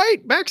into a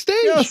fight backstage.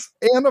 Yes,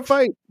 and a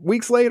fight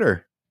weeks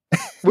later.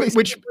 Which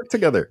worked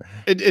together.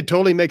 It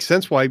totally makes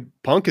sense why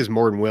Punk is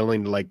more than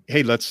willing to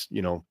hey, let's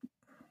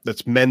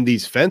mend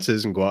these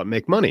fences and go out and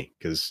make money,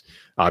 because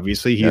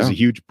obviously he's a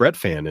huge Bret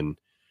fan, and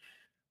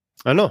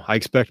I don't know, I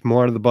expect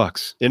more out of the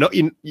Bucks.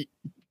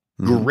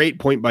 Great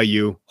point by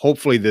you.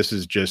 Hopefully this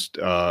is just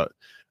a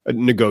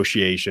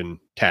negotiation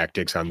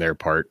tactics on their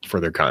part for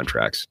their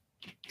contracts.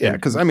 Yeah,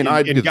 because I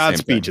do the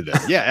Godspeed to them.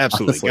 Yeah,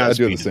 absolutely.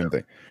 Honestly, I do the same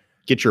thing.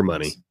 Get your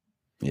money.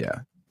 Yeah,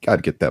 got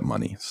to get that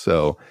money.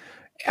 So,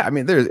 yeah,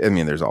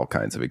 there's all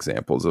kinds of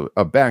examples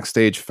of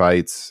backstage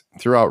fights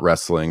throughout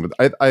wrestling.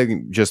 But I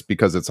think just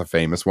because it's a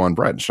famous one,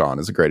 Bret and Shawn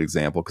is a great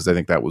example, because I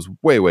think that was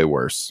way, way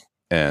worse.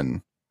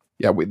 And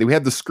yeah, we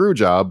had the screw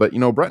job, but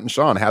Bret and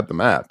Shawn had the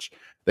match.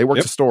 They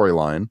worked a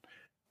storyline.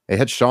 They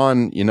had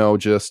Shawn,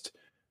 just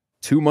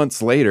 2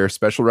 months later,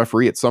 special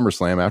referee at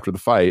SummerSlam after the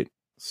fight.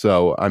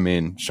 So,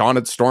 Shawn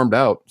had stormed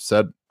out,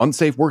 said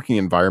unsafe working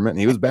environment, and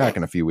he was back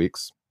in a few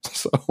weeks.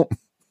 So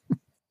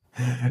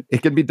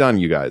it can be done,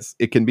 you guys.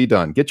 It can be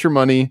done. Get your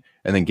money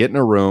and then get in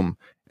a room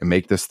and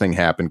make this thing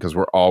happen, because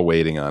we're all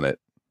waiting on it.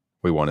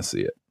 We want to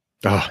see it.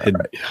 Oh,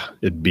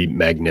 it'd be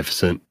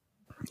magnificent.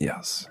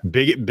 Yes.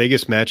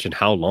 Biggest match in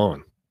how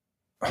long?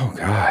 Oh,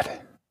 God.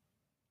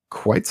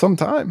 Quite some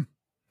time.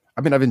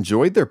 I've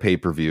enjoyed their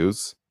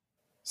pay-per-views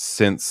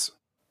since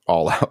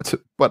All Out,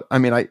 but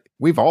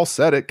we've all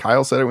said it.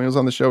 Kyle said it when he was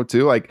on the show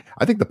too. I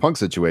think the Punk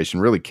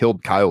situation really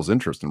killed Kyle's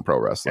interest in pro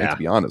wrestling, to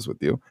be honest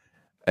with you.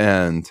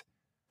 And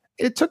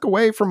it took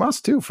away from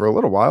us too for a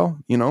little while.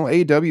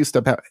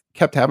 AEW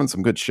kept having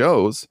some good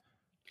shows.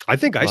 I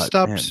think I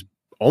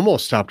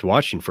almost stopped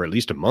watching for at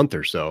least a month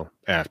or so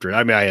after.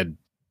 I had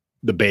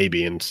the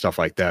baby and stuff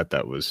like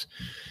that was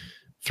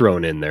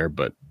thrown in there.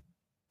 But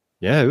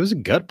yeah, it was a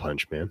gut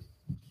punch, man.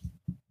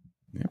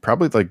 Yeah,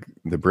 probably like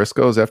the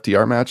Briscoes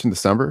FTR match in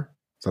December.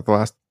 Is that the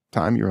last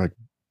time you were like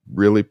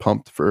really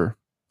pumped for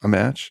a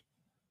match?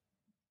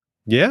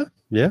 Yeah.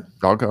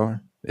 Dog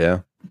collar.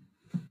 Yeah.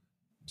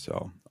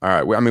 So, all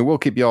right. We'll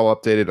keep you all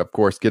updated. Of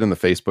course, get in the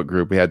Facebook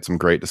group. We had some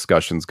great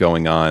discussions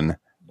going on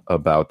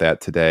about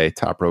that today.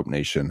 Top Rope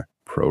Nation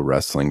Pro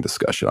Wrestling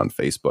discussion on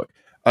Facebook.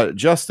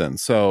 Justin,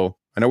 so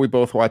I know we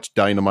both watched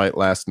Dynamite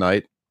last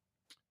night.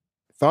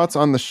 Thoughts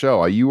on the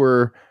show? You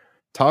were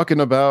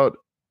talking about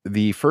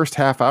the first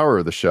half hour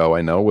of the show,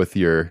 I know, with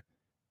your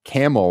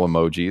camel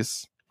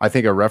emojis. I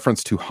think a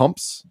reference to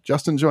humps,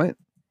 Justin Joint.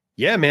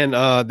 Yeah, man.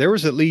 There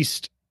was at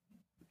least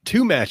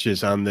 2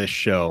 matches on this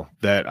show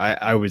that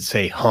I would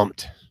say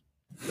humped,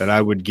 that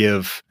I would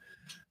give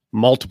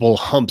multiple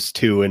humps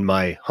to in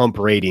my hump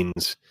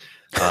ratings.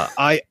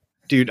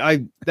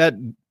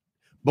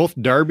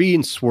 Both Darby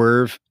and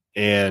Swerve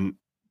and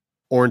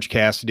Orange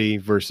Cassidy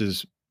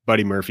versus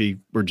Buddy Murphy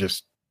were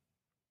just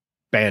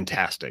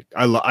fantastic.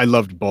 I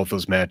loved both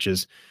those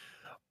matches.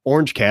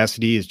 Orange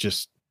Cassidy is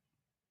just,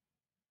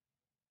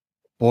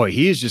 boy,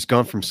 he has just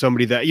gone from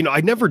somebody that,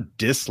 I never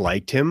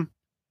disliked him,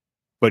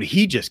 but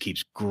he just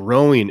keeps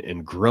growing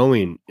and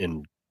growing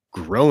and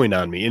growing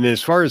on me. And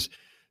as far as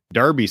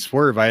Darby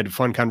Swerve, I had a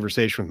fun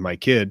conversation with my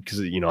kid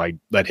because, I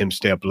let him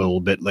stay up a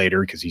little bit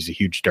later because he's a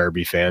huge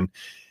Darby fan.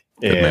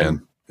 Good and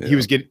man. Yeah.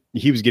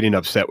 He was getting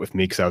upset with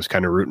me because I was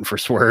kind of rooting for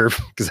Swerve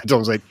because I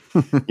told him,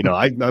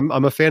 like,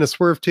 I'm a fan of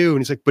Swerve too. And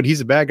he's like, but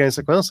he's a bad guy. It's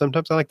like, well,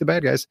 sometimes I like the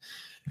bad guys.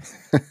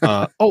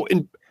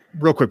 And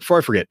real quick, before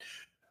I forget,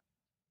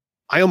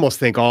 I almost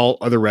think all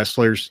other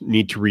wrestlers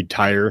need to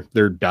retire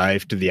their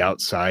dive to the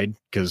outside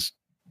because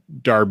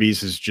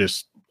Darby's is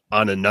just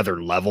on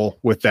another level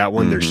with that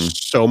one. Mm-hmm.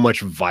 There's so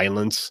much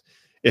violence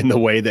in the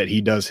way that he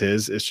does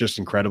his. It's just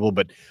incredible.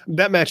 But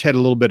that match had a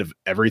little bit of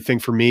everything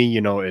for me.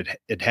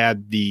 It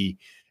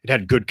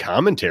had good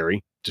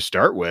commentary to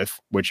start with,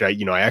 which I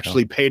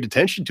actually paid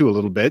attention to a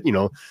little bit.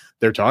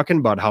 They're talking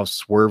about how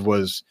Swerve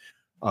was,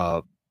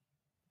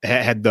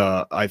 had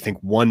I think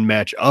 1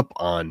 match up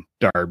on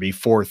Darby,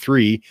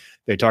 4-3.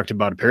 They talked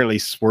about apparently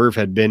Swerve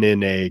had been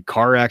in a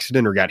car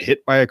accident or got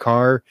hit by a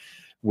car,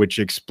 which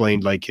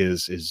explained like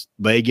his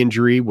leg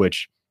injury,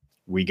 which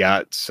we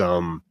got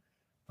some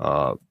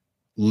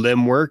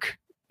limb work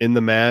in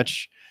the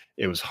match.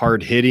 It was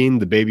hard hitting.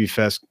 The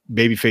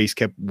babyface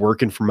kept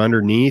working from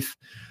underneath.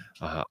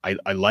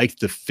 I liked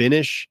the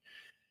finish.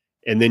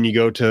 And then you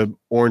go to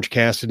Orange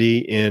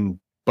Cassidy and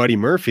Buddy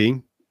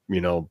Murphy,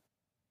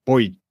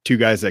 boy, 2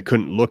 guys that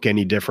couldn't look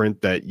any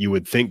different, that you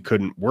would think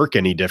couldn't work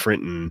any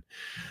different. And,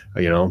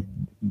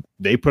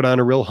 they put on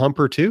a real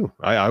humper too.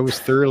 I was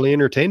thoroughly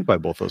entertained by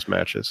both those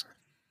matches.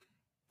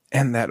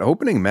 And that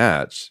opening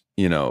match,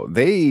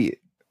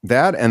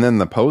 that and then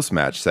the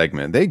post-match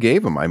segment, they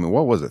gave them,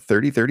 what was it,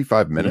 30,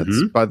 35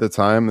 minutes by the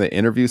time the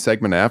interview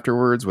segment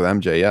afterwards with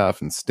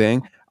MJF and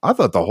Sting. I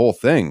thought the whole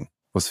thing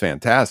was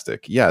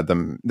fantastic. Yeah,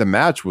 the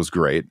match was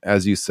great,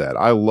 as you said.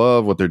 I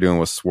love what they're doing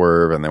with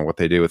Swerve and then what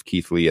they do with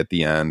Keith Lee at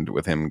the end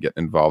with him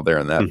getting involved there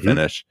in that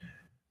finish.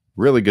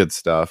 Really good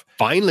stuff.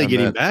 Finally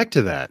getting back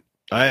to that.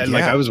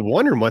 I was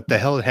wondering what the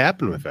hell had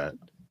happened with that.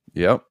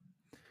 Yep.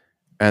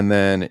 And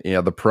then,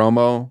 the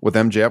promo with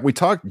MJF. We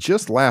talked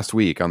just last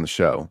week on the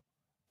show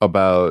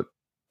about,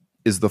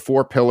 is the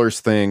 4 pillars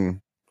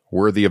thing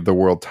worthy of the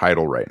world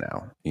title right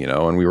now?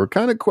 And we were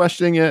kind of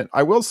questioning it.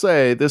 I will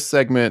say this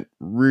segment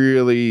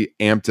really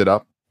amped it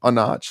up a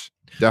notch.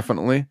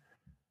 Definitely.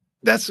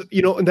 That's,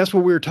 and that's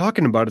what we were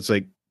talking about. It's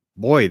like,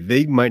 boy,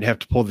 they might have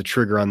to pull the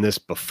trigger on this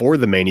before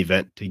the main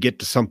event to get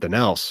to something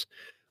else.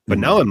 But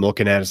now I'm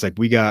looking at it, it's like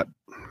we got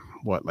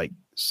what, like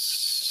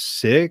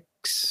 6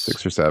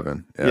 or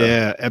 7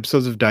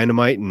 episodes of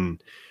Dynamite,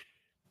 and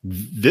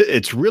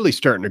it's really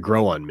starting to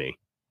grow on me.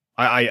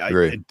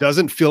 It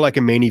doesn't feel like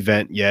a main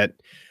event yet.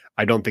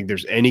 I don't think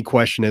there's any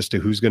question as to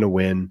who's going to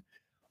win,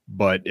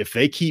 but if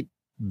they keep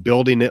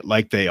building it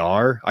like they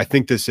are, I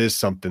think this is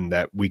something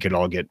that we could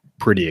all get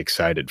pretty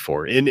excited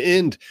for.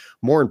 And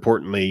more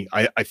importantly,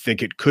 I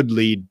think it could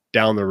lead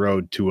down the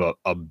road to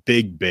a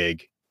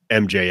big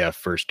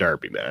MJF versus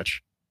Darby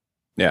match.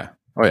 Yeah.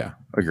 Oh yeah.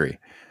 Agree.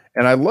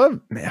 And I love,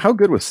 how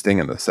good was Sting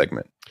in this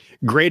segment?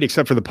 Great,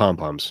 except for the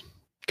pom-poms.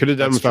 Could have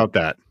done without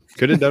that.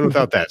 Could have done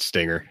without that,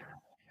 Stinger.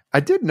 I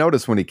did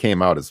notice when he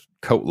came out, his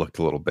coat looked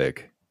a little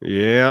big.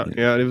 Yeah,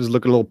 it was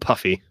looking a little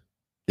puffy.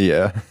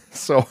 Yeah.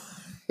 So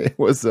it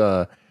was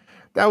that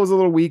was a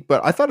little weak,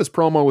 but I thought his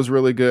promo was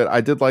really good. I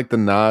did like the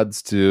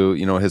nods to,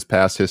 his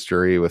past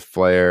history with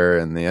Flair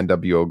and the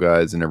NWO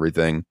guys and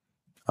everything.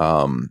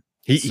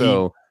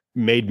 He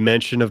made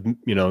mention of,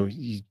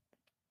 he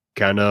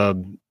kind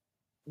of,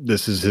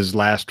 this is his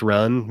last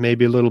run,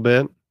 maybe a little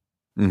bit.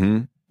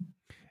 Mm-hmm.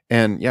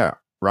 And yeah,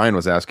 Ryan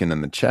was asking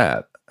in the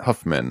chat,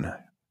 Huffman,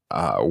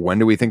 when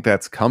do we think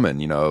that's coming?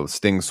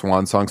 Sting's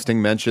swan song.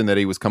 Sting mentioned that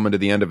he was coming to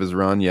the end of his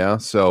run. Yeah.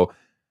 So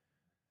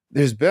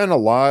there's been a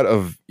lot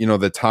of,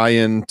 the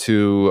tie-in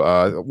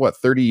to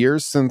 30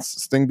 years since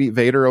Sting beat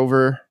Vader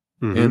over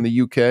in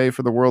the UK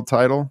for the world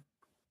title.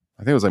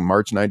 I think it was like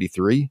March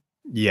 93.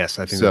 Yes,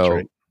 I think that's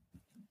right.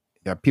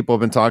 Yeah, people have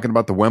been talking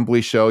about the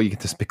Wembley show. You get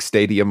this big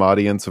stadium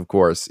audience, of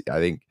course. I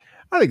think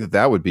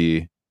that would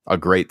be a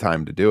great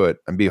time to do it.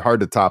 And be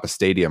hard to top a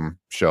stadium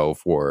show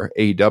for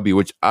AEW,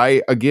 which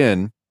I,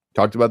 again,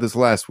 talked about this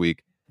last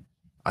week,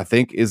 I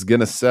think is going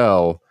to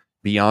sell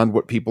beyond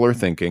what people are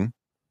thinking,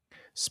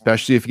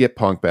 especially if you get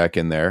Punk back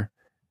in there.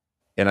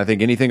 And I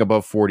think anything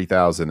above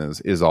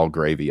 40,000 is all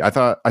gravy.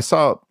 I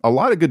saw a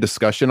lot of good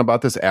discussion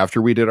about this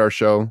after we did our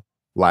show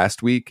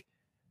last week,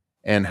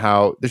 and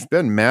how there's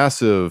been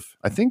massive,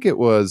 I think it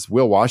was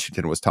Will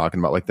Washington was talking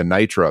about like the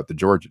Nitro at the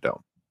Georgia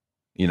Dome,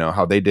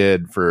 how they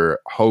did for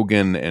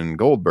Hogan and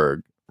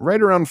Goldberg,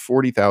 right around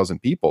 40,000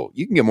 people.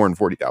 You can get more than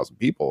 40,000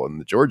 people in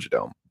the Georgia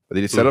Dome, but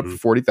they just set up for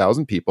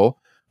 40,000 people,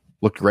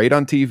 looked great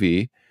on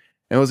TV,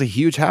 and it was a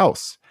huge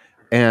house.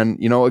 And,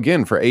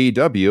 again, for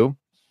AEW,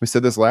 we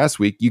said this last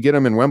week, you get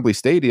them in Wembley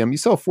Stadium, you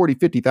sell 40,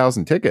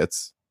 50,000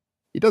 tickets.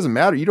 It doesn't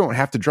matter. You don't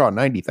have to draw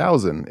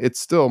 90,000. It's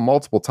still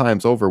multiple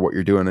times over what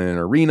you're doing in an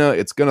arena.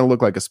 It's going to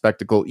look like a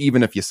spectacle,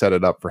 even if you set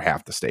it up for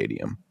half the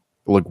stadium.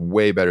 It'll look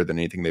way better than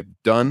anything they've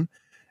done.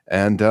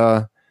 And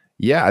I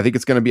think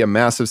it's going to be a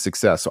massive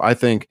success. So I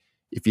think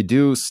if you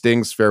do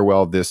Sting's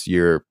farewell this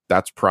year,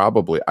 that's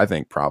probably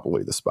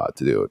the spot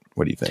to do it.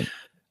 What do you think?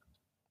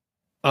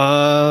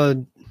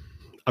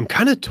 I'm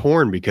kind of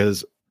torn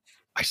because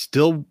I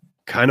still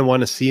kind of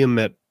want to see him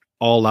at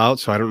All Out.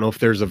 So I don't know if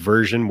there's a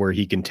version where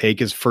he can take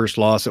his first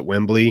loss at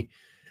Wembley,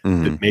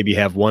 maybe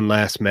have one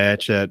last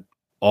match at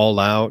All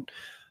Out.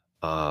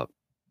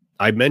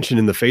 I mentioned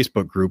in the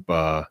Facebook group,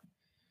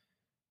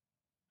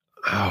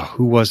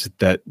 who was it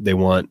that they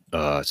want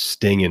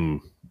Sting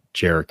and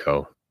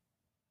Jericho?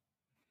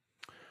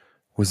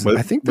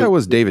 I think that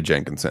was David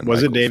Jenkinson.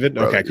 Was it David?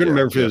 Okay, I couldn't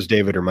remember if it was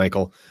David or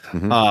Michael.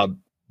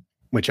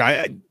 Which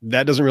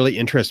that doesn't really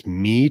interest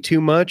me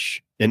too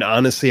much. And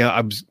honestly,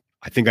 I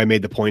think I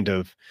made the point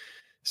of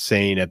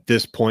saying at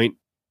this point,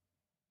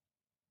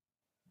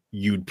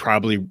 you'd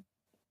probably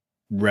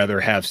rather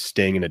have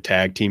Sting in a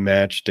tag team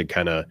match to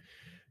kind of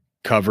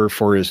cover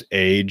for his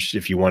age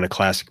if you want a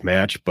classic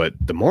match. But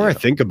the more I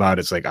think about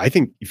it, it's like, I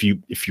think if you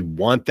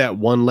want that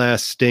one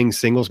last Sting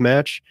singles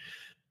match,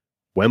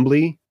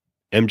 Wembley,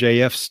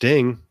 MJF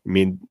Sting, I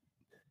mean,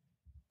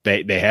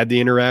 they had the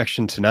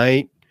interaction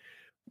tonight.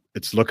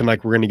 It's looking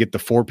like we're going to get the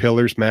 4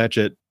 Pillars match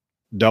at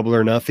Double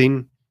or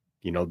Nothing.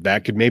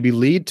 That could maybe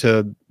lead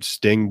to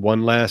Sting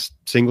one last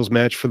singles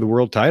match for the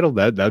world title.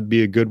 That'd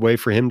be a good way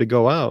for him to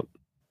go out.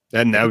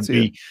 And that would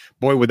be,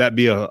 would that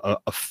be a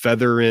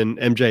feather in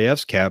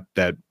MJF's cap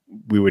that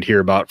we would hear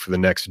about for the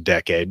next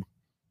decade,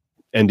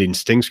 ending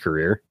Sting's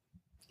career.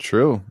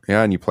 True.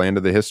 Yeah. And you play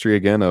into the history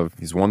again of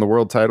he's won the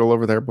world title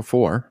over there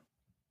before.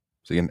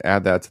 So you can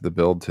add that to the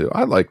build too.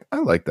 I like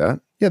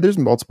that. Yeah. There's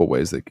multiple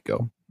ways they could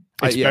go.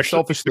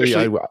 Selfishly,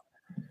 go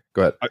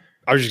ahead.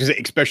 I was just going to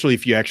say, especially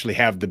if you actually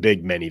have the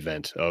big main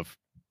event of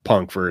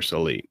Punk versus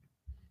Elite.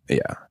 Yeah.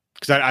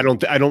 Because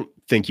I don't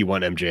think you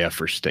want MJF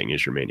versus Sting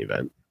as your main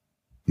event.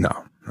 No.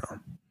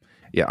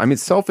 Yeah. I mean,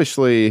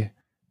 selfishly,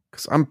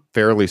 because I'm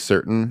fairly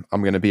certain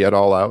I'm going to be at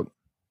All Out.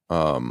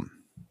 I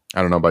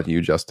don't know about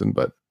you, Justin,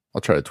 but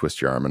I'll try to twist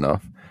your arm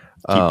enough.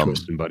 Keep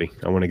twisting, buddy.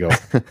 I want to go.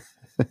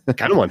 I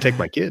kind of want to take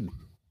my kid.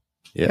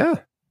 Yeah.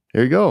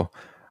 Here you go.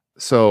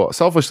 So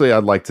selfishly,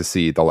 I'd like to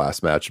see the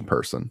last match in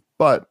person,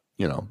 but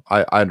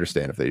I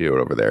understand if they do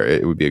it over there,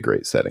 it would be a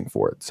great setting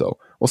for it. So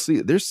we'll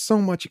see. There's so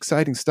much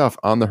exciting stuff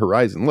on the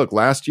horizon. Look,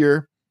 last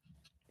year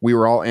we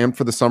were all amped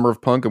for the Summer of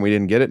Punk and we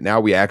didn't get it.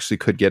 Now we actually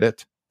could get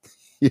it,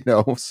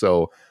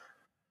 so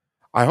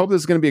I hope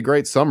this is going to be a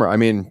great summer. I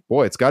mean,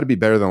 boy, it's got to be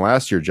better than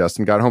last year.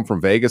 Justin got home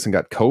from Vegas and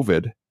got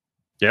COVID.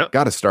 Yeah.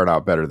 Got to start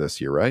out better this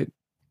year, right?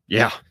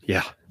 Yeah.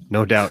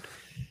 No doubt.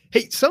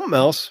 Hey, something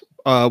else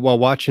while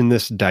watching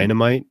this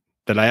Dynamite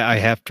that I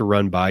have to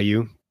run by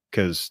you,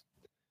 because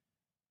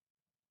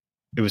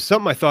it was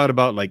something I thought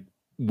about like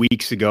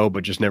weeks ago,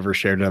 but just never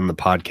shared it on the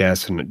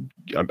podcast. And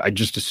I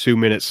just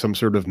assuming it's some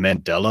sort of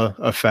Mandela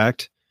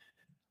effect.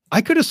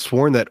 I could have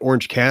sworn that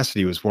Orange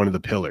Cassidy was one of the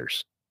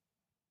pillars,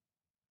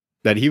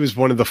 that he was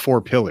one of the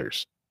 4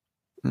 pillars.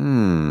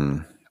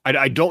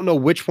 I don't know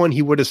which one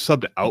he would have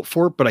subbed out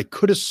for, but I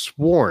could have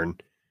sworn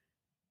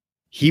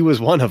he was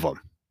one of them.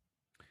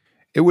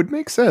 It would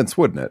make sense,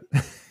 wouldn't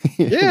it?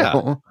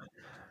 Yeah.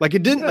 Like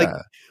it didn't like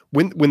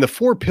when the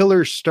 4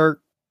 pillars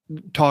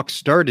talk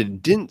started,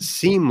 it didn't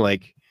seem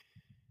like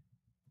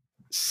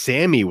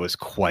Sammy was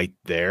quite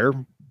there.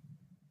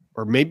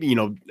 Or maybe,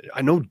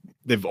 I know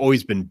they've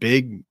always been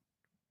big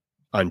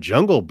on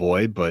Jungle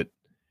Boy, but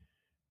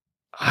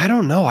I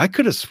don't know. I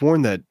could have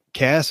sworn that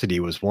Cassidy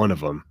was one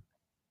of them.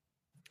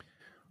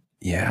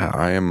 Yeah,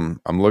 I'm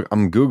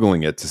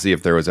Googling it to see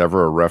if there was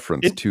ever a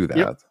reference to that.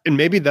 Yeah, and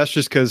maybe that's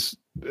just because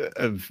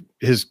of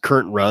his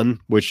current run,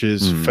 which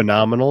is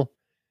phenomenal.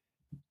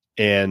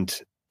 And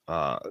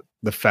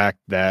the fact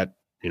that,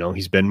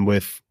 he's been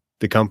with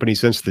the company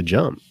since the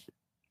jump.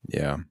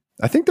 Yeah.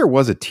 I think there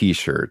was a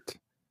t-shirt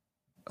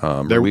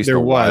released a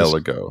while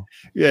ago.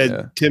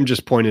 Yeah, Tim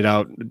just pointed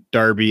out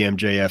Darby,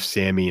 MJF,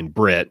 Sammy, and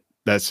Britt.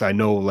 I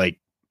know, like,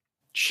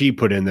 she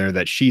put in there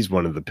that she's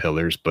one of the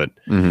pillars, but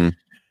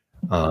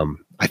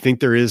I think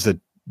there is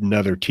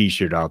another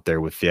T-shirt out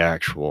there with the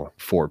actual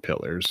 4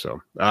 pillars.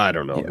 So I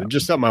don't know.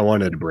 Just something I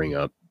wanted to bring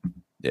up.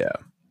 Yeah.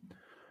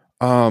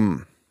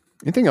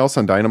 Anything else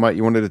on Dynamite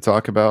you wanted to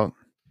talk about?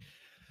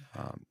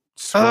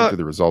 Scrolling through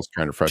the results,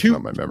 trying to freshen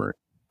up my memory.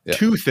 Yeah.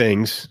 2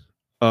 things.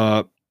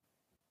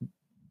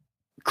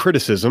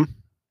 Criticism,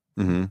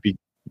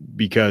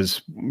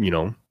 because,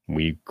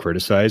 we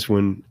criticize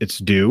when it's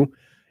due.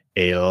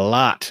 A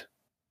lot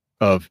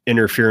of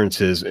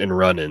interferences and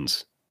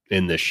run-ins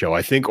in this show.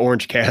 I think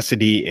Orange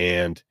Cassidy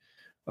and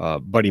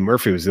Buddy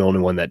Murphy was the only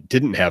one that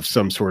didn't have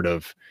some sort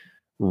of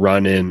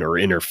run-in or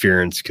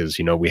interference, because,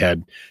 we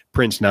had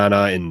Prince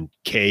Nana and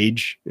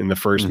Cage in the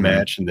first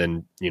match, and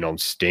then,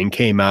 Sting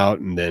came out,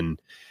 and then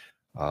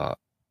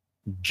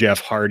Jeff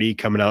Hardy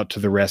coming out to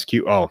the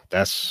rescue. Oh,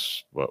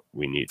 that's what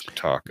we need to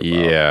talk about.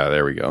 Yeah,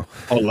 there we go.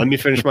 Oh, let me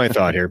finish my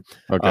thought here.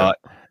 Okay.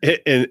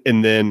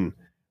 And then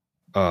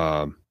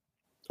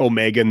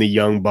Omega and the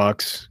Young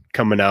Bucks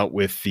coming out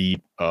with the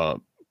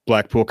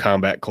Blackpool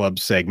Combat Club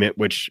segment,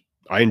 which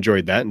I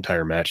enjoyed that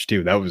entire match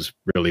too. That was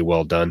really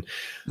well done.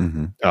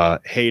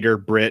 Hayter,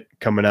 Britt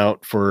coming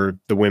out for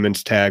the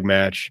women's tag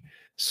match,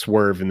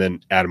 Swerve, and then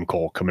Adam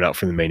Cole coming out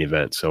for the main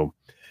event. So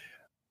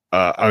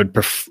I would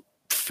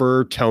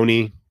prefer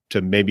Tony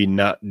to maybe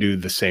not do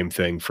the same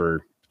thing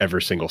for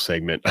every single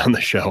segment on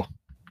the show.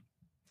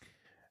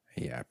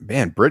 Yeah,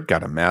 man, Britt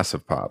got a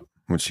massive pop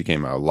when she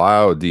came out.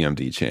 Loud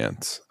DMD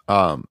chants.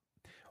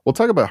 We'll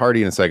talk about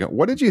Hardy in a second.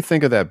 What did you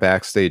think of that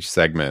backstage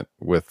segment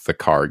with the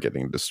car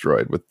getting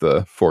destroyed with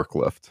the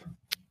forklift?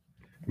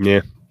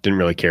 Yeah, didn't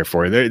really care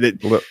for it. A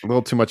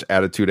little too much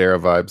Attitude Era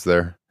vibes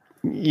there.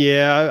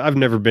 Yeah, I've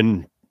never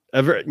been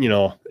ever,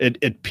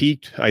 it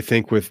peaked, I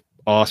think, with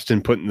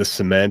Austin putting the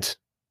cement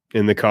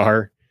in the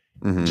car.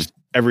 Just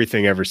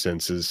everything ever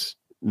since has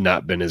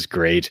not been as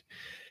great.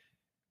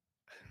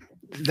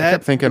 I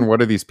kept thinking,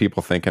 what are these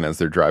people thinking as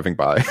they're driving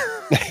by?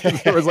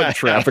 There was like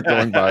traffic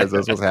going by as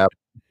this was happening.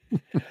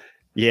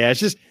 Yeah, it's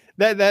just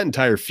that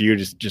entire feud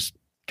is just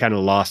kind of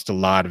lost a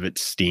lot of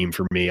its steam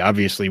for me.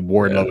 Obviously,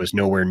 Wardlow is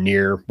nowhere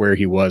near where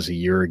he was a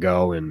year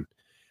ago, and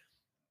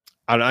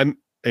I'm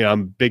a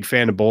big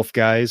fan of both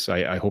guys.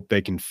 I hope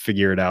they can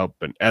figure it out,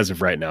 but as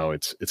of right now,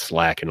 it's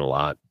lacking a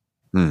lot.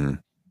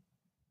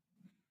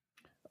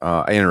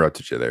 I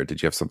interrupted you there.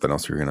 Did you have something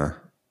else you were gonna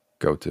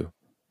go to?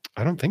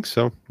 I don't think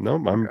so. No,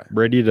 I'm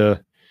ready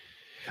to.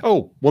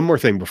 Oh, one more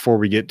thing before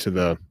we get to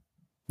the.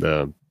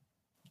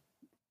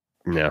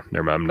 No,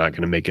 never mind. I'm not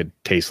going to make a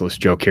tasteless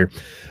joke here.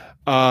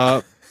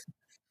 Are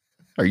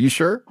you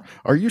sure?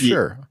 Are you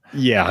sure?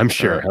 Yeah, I'm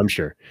sure. Right. I'm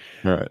sure.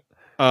 All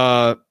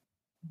right.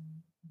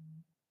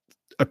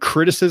 A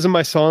criticism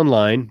I saw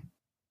online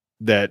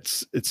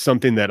it's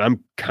something that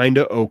I'm kind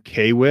of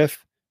okay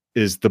with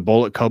is the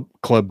Bullet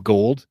Club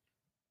Gold.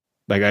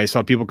 Like, I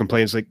saw people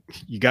complain, it's like,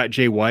 you got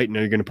Jay White, now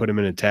you're going to put him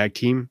in a tag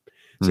team.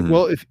 It's like,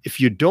 well, if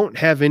you don't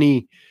have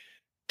any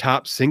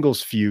top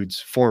singles feuds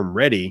for him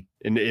ready,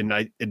 and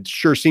it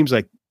sure seems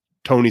like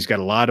Tony's got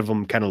a lot of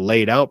them kind of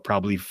laid out,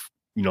 probably,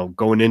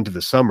 going into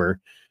the summer.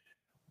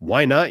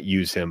 Why not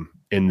use him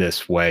in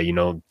this way?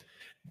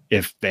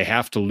 If they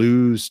have to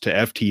lose to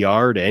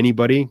FTR, to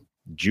anybody,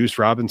 Juice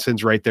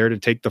Robinson's right there to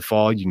take the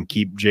fall. You can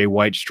keep Jay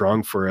White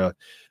strong for a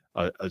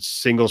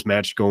singles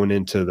match going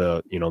into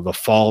the, the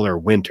fall or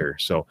winter.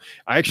 So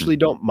I actually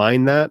don't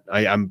mind that.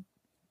 I'm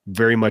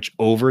very much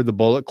over the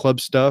Bullet Club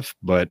stuff,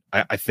 but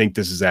I think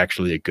this is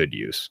actually a good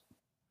use.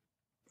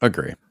 I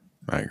agree.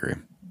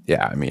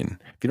 Yeah. I mean,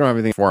 if you don't have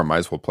anything for him, might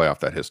as well play off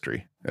that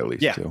history at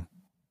least too.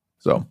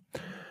 So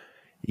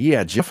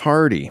yeah, Jeff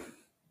Hardy.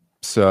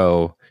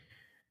 So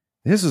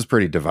this is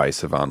pretty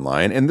divisive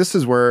online. And this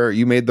is where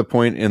you made the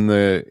point in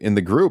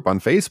the group on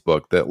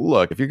Facebook that,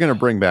 look, if you're going to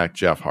bring back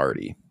Jeff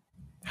Hardy,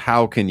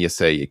 how can you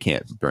say you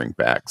can't bring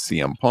back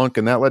CM Punk?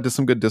 And that led to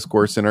some good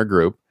discourse in our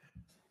group.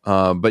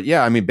 But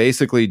yeah, I mean,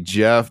 basically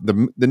Jeff,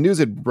 the news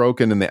had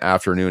broken in the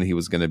afternoon. He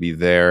was going to be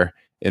there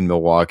in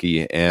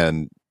Milwaukee,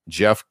 and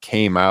Jeff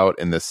came out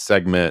in this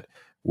segment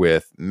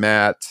with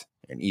Matt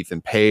and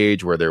Ethan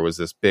Page, where there was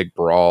this big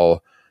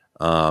brawl.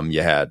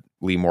 You had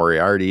Lee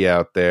Moriarty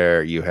out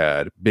there. You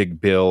had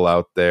Big Bill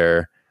out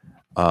there.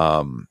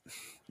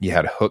 You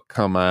had Hook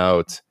come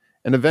out.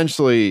 And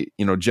eventually,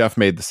 Jeff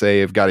made the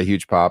save, got a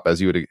huge pop, as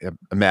you would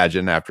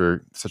imagine,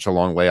 after such a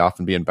long layoff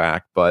and being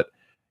back. But,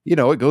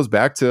 it goes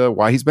back to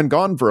why he's been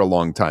gone for a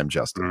long time,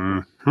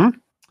 Justin.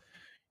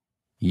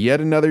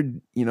 Yet another,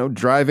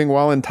 driving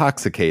while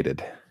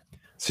intoxicated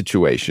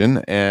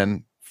situation,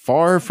 and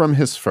far from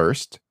his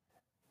first.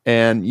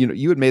 And,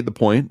 you had made the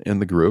point in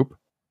the group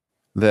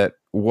that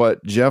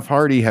what Jeff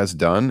Hardy has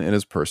done in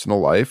his personal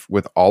life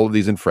with all of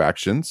these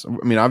infractions,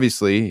 I mean,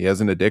 obviously he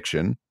has an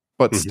addiction,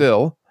 but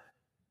still,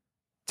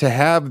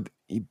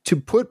 to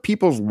put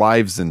people's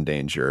lives in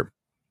danger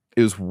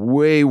is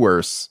way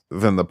worse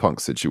than the Punk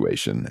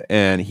situation.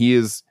 And he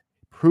has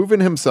proven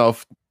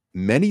himself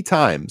many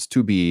times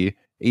to be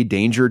a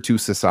danger to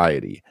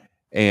society.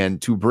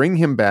 And to bring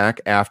him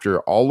back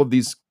after all of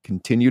these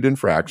continued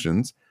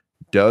infractions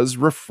does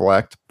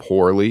reflect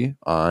poorly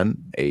on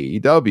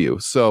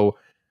AEW. So,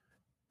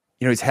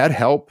 he's had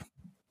help.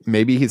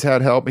 Maybe he's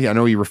had help. I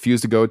know he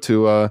refused to go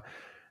to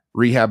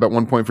rehab at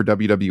one point for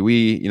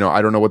WWE.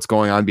 I don't know what's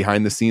going on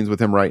behind the scenes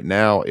with him right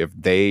now. If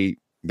they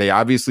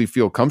obviously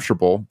feel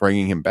comfortable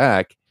bringing him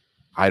back,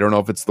 I don't know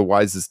if it's the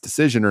wisest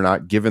decision or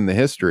not, given the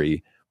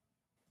history.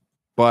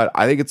 But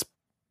I think it's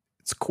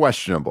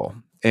questionable.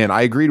 And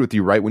I agreed with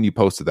you right when you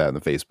posted that in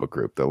the Facebook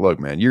group that, look,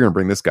 man, you're going to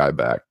bring this guy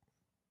back.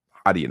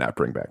 How do you not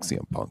bring back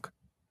CM Punk?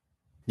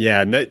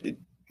 Yeah. And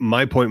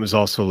my point was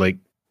also like,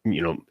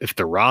 if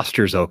the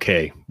roster's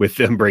okay with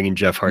them bringing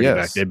Jeff Hardy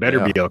back, they better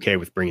be okay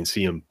with bringing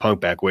CM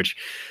Punk back, which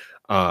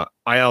I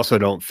also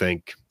don't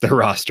think the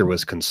roster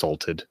was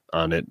consulted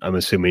on it. I'm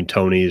assuming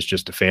Tony is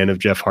just a fan of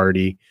Jeff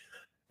Hardy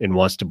and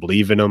wants to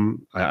believe in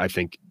him. I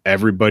think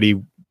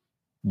everybody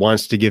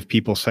wants to give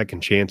people second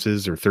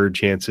chances or third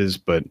chances,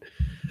 but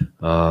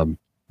some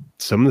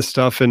of the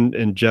stuff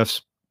in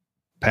Jeff's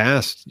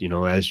past,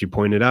 as you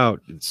pointed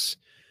out, it's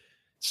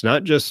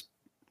not just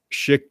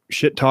shit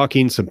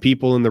talking some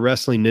people in the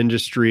wrestling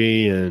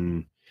industry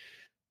and,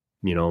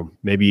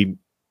 maybe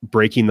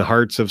breaking the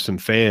hearts of some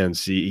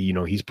fans.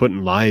 He's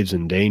putting lives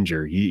in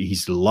danger.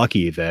 He's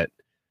lucky that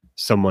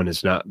someone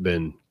has not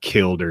been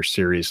killed or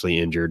seriously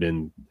injured.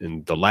 In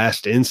the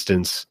last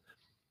instance,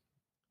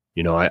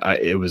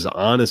 it was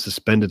on a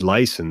suspended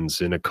license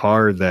in a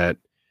car that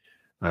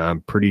I'm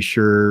pretty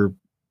sure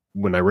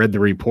when I read the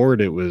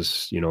report, it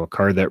was, a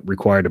car that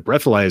required a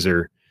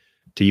breathalyzer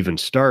to even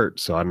start.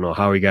 So I don't know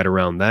how he got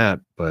around that,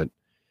 but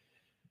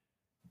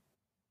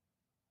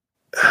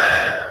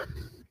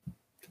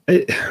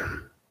it's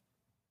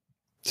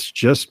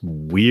just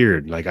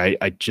weird. Like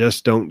I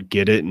just don't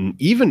get it. And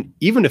even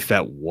if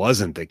that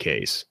wasn't the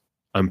case,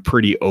 I'm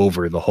pretty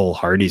over the whole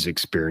Hardy's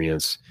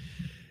experience.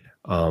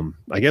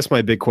 I guess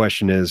my big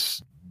question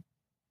is,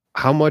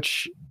 how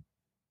much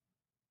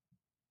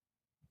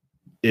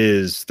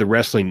is the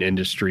wrestling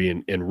industry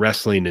and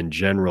wrestling in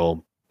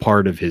general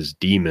part of his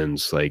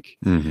demons? Like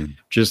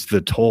just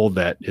the toll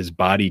that his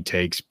body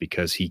takes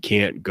because he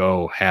can't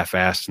go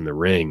half-assed in the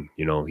ring.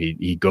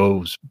 He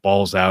goes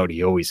balls out.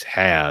 He always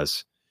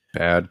has.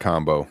 Bad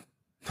combo.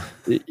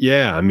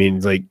 Yeah. I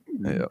mean, like,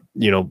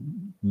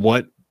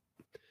 what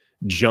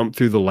jump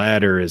through the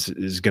ladder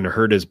is going to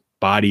hurt his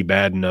body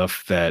bad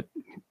enough that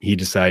he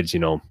decides,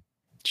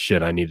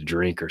 shit, I need a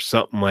drink or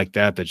something like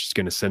that. That's just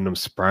going to send him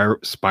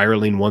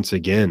spiraling once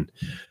again.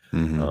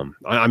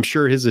 I'm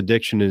sure his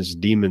addiction, his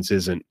demons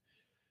isn't,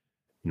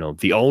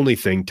 the only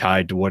thing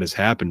tied to what has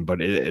happened, but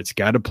it's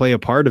got to play a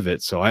part of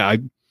it. So I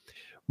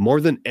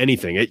more than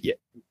anything,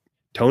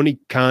 Tony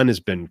Khan has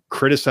been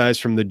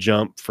criticized from the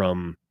jump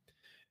from,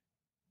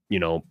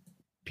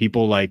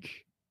 people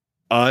like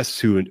us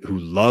who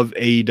love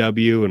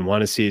AEW and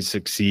want to see it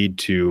succeed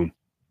to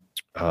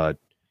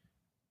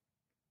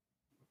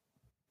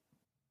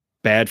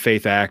bad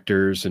faith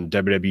actors and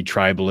WWE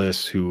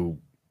tribalists who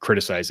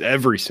criticize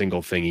every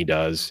single thing he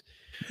does.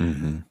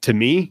 To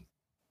me,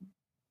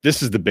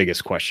 this is the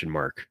biggest question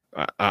mark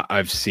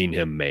I've seen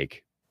him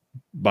make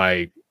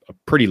by a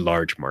pretty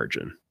large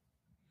margin.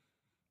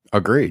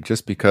 Agree,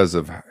 just because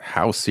of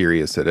how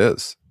serious it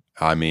is.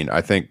 I mean,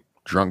 I think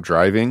drunk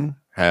driving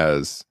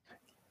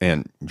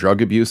and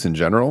drug abuse in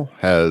general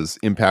has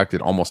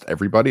impacted almost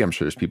everybody. I'm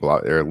sure there's people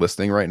out there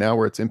listening right now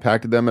where it's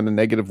impacted them in a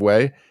negative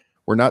way.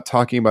 We're not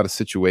talking about a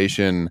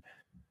situation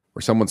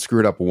where someone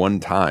screwed up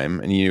one time.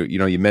 And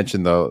you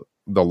mentioned the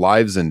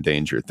lives in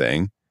danger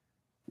thing.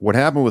 What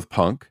happened with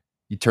Punk?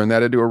 You turn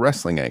that into a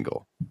wrestling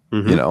angle.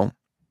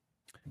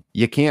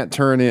 You can't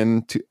turn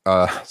into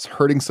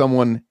hurting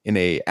someone in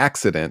a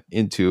accident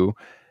into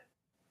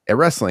a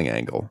wrestling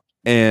angle.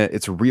 And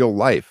it's real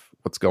life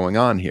what's going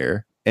on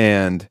here.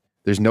 And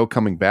there's no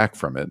coming back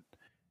from it.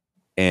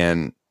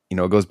 And,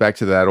 it goes back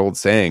to that old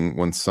saying,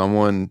 when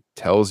someone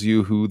tells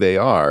you who they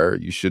are,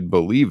 you should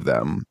believe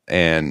them.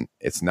 And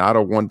it's not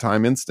a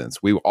one-time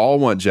instance. We all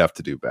want Jeff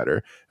to do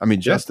better. I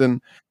mean,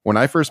 Justin, when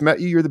I first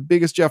met you, you're the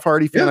biggest Jeff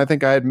Hardy fan I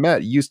think I had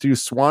met. You used to do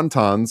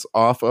swantons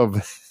off of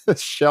the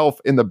shelf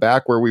in the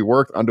back where we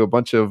worked onto a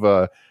bunch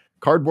of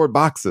cardboard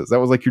boxes. That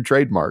was like your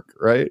trademark,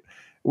 right?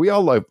 We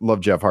all love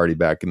Jeff Hardy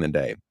back in the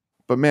day.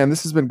 But man,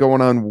 this has been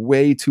going on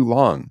way too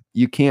long.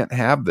 You can't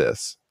have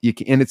this.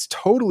 And it's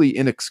totally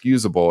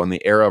inexcusable in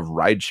the era of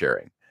ride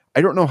sharing.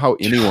 I don't know how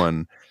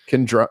anyone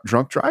can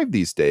drunk drive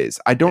these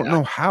days. I don't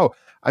know how.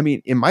 I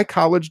mean, in my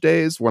college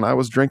days when I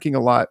was drinking a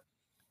lot,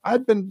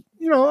 I've been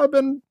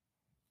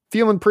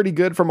feeling pretty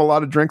good from a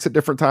lot of drinks at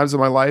different times in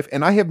my life.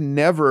 And I have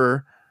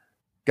never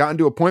gotten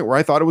to a point where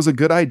I thought it was a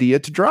good idea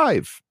to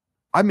drive.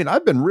 I mean,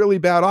 I've been really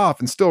bad off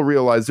and still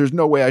realize there's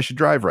no way I should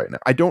drive right now.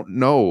 I don't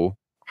know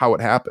how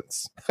it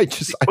happens. I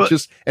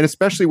just, and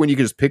especially when you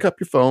can just pick up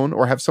your phone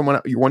or have one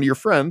of your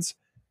friends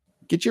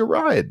get you a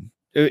ride.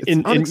 It's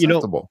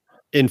unacceptable.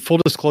 In full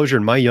disclosure,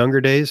 in my younger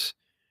days,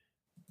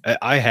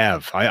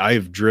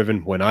 I've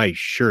driven when I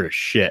sure as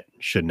shit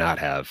should not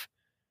have.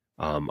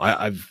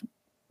 I've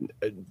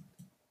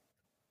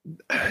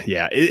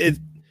Yeah,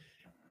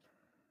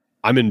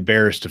 I'm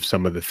embarrassed of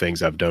some of the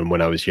things I've done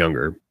when I was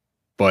younger,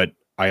 but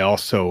I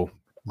also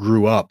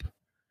grew up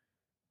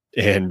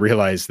and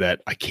realized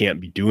that I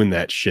can't be doing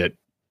that shit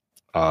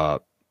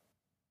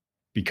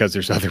because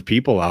there's other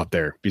people out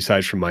there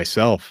besides from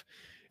myself.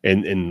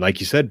 And like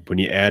you said, when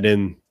you add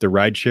in the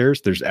ride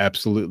shares, there's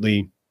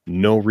absolutely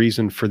no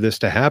reason for this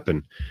to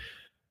happen.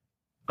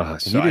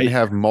 So you didn't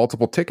have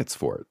multiple tickets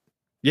for it.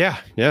 Yeah.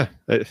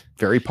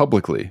 Very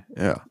publicly.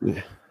 Yeah.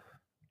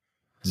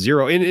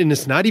 Zero. And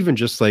it's not even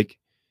just like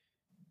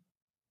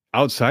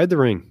outside the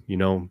ring,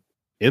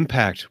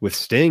 Impact with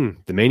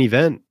Sting, the main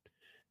event.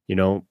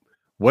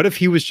 What if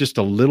he was just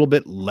a little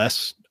bit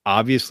less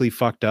obviously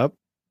fucked up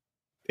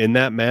in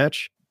that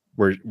match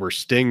where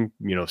Sting,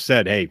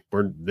 said, "Hey,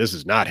 this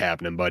is not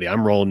happening, buddy.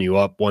 I'm rolling you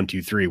up 1,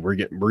 2, 3. We're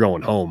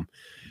going home."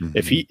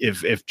 Mm-hmm.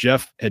 If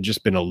Jeff had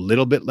just been a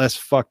little bit less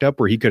fucked up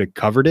where he could have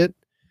covered it,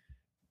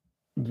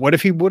 what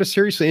if he would have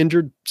seriously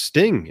injured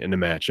Sting in the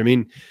match? I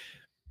mean,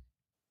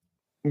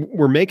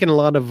 we're making a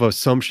lot of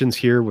assumptions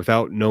here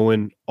without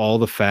knowing all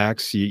the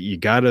facts. You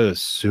got to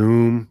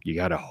assume, you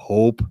got to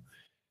hope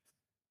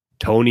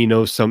Tony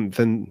knows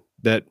something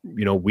that,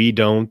 we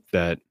don't,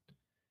 that,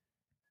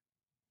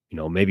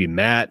 maybe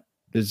Matt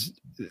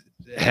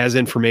has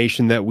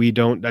information that we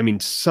don't. I mean,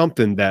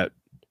 something that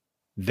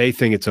they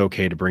think it's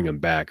okay to bring him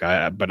back.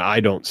 But I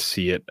don't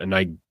see it, and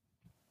I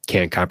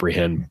can't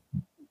comprehend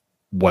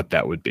what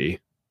that would be.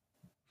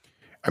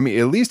 I mean,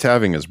 at least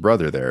having his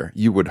brother there,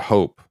 you would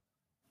hope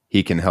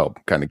he can help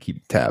kind of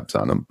keep tabs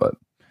on him. But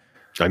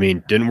I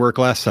mean, didn't work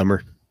last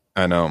summer.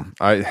 I know.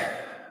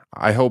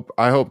 I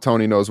hope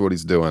Tony knows what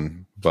he's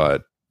doing,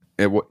 but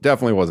it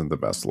definitely wasn't the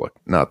best look.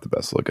 Not the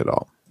best look at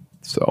all.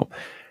 So,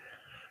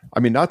 I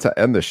mean, not to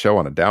end the show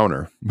on a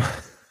downer,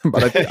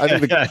 but I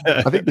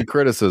think the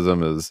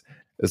criticism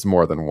is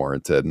more than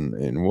warranted,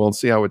 and we'll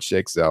see how it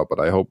shakes out. But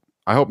I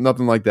hope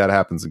nothing like that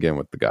happens again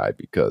with the guy,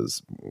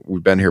 because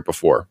we've been here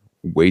before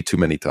way too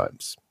many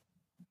times.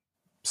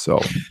 So,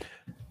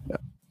 yeah.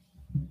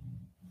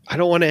 I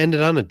don't want to end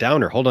it on a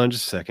downer. Hold on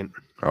just a second.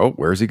 Oh,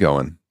 where's he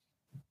going?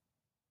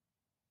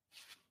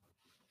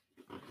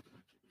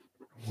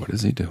 What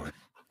is he doing?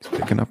 He's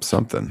picking up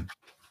something.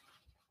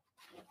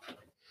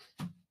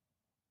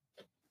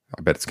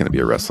 I bet it's going to be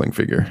a wrestling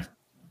figure.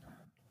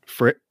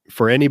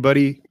 For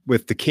anybody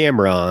with the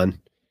camera on,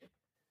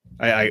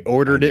 I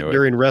ordered it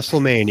during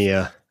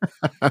WrestleMania.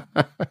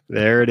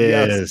 There it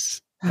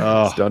is.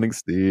 Oh, Stunning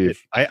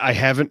Steve. I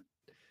haven't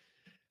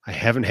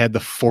had the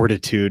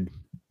fortitude,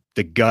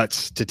 the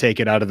guts to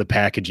take it out of the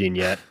packaging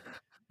yet.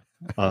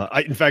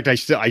 In fact, I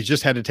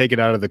just had to take it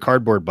out of the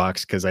cardboard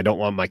box because I don't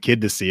want my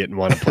kid to see it and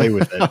want to play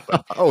with it.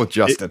 But oh,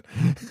 Justin.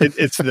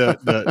 It's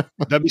the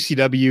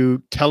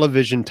WCW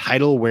television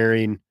title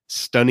wearing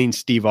Stunning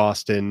Steve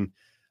Austin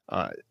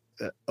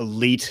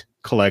Elite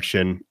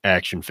Collection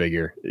action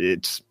figure.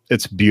 It's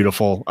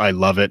beautiful. I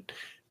love it.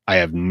 I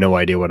have no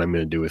idea what I'm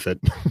going to do with it.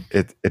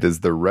 It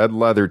is the red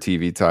leather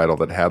TV title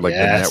that had the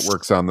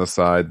networks on the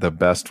side, the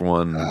best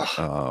one.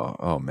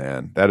 Oh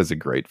man, that is a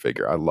great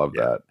figure. I love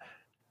that.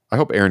 I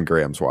hope Aaron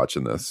Graham's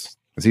watching this,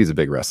 because he's a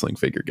big wrestling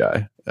figure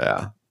guy.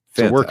 Yeah. It's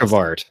a work of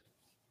art.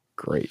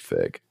 Great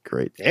fig.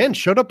 Great. And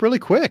showed up really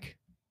quick.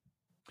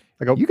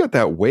 You got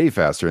that way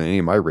faster than any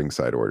of my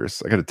ringside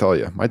orders. I got to tell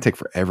you, mine take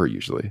forever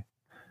usually.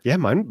 Yeah,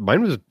 mine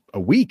was a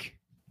week.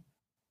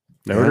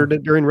 I ordered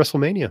it during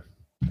WrestleMania.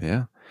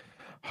 Yeah.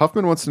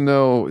 Huffman wants to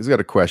know, he's got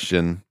a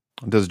question.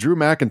 Does Drew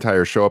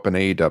McIntyre show up in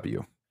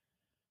AEW?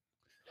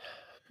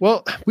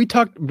 Well,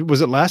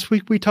 was it last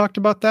week we talked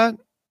about that?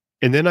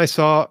 And then I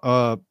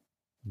saw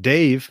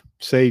Dave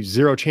say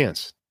 0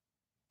 chance.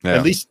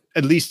 Yeah.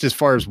 At least as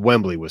far as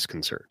Wembley was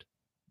concerned.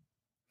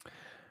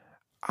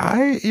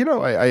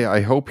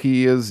 I hope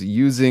he is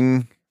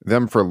using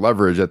them for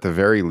leverage at the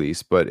very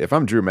least. But if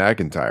I'm Drew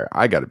McIntyre,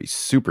 I got to be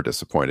super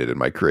disappointed in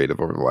my creative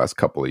over the last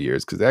couple of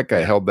years, because that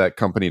guy held that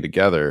company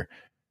together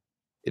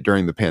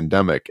during the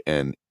pandemic,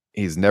 and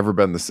he's never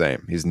been the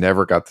same. He's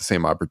never got the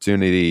same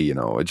opportunity.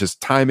 It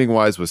just timing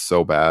wise was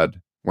so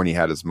bad when he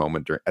had his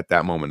moment at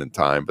that moment in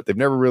time, but they've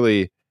never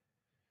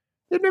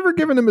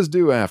given him his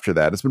due after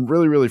that. It's been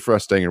really, really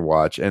frustrating to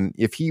watch. And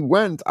if he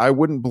went, I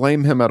wouldn't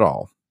blame him at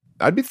all.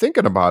 I'd be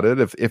thinking about it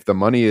if the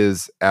money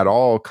is at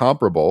all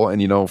comparable.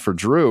 And, for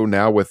Drew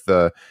now with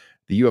the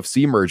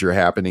UFC merger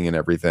happening and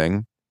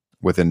everything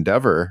with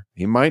Endeavor,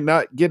 he might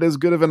not get as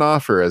good of an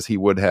offer as he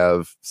would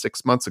have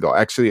 6 months ago.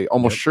 Actually,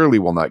 almost surely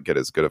will not get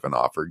as good of an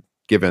offer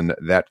given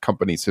that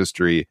company's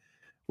history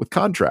with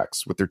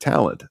contracts, with their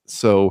talent.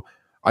 So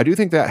I do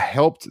think that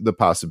helped the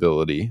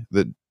possibility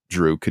that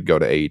Drew could go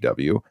to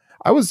AEW.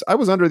 I was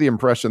under the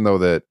impression though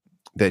that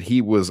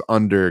he was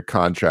under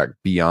contract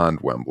beyond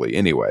Wembley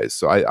anyways.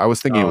 So I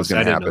was thinking it was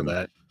going to happen.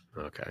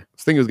 Okay. I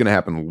was thinking it was going to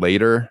happen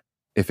later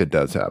if it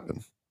does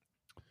happen.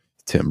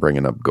 Tim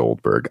bringing up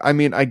Goldberg. I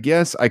mean, I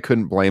guess I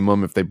couldn't blame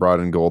them if they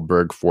brought in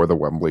Goldberg for the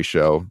Wembley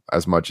show,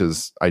 as much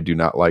as I do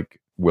not like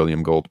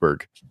William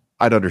Goldberg.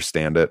 I'd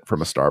understand it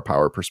from a star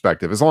power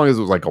perspective, as long as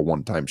it was like a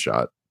one-time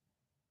shot.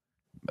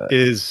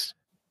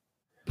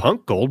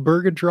 Punk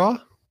Goldberg a draw?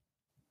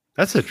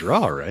 That's a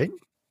draw, right?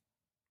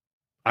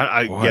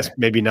 I guess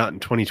maybe not in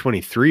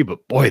 2023,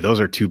 but boy, those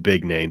are two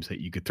big names that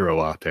you could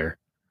throw out there.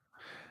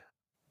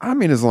 I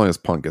mean, as long as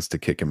Punk gets to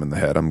kick him in the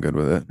head, I'm good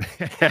with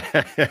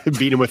it.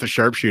 Beat him with a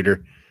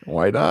sharpshooter.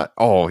 Why not?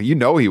 Oh, you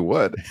know he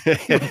would.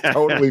 He would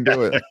totally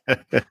do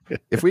it.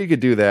 If we could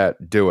do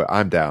that, do it.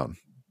 I'm down.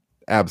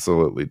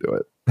 Absolutely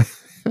do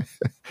it.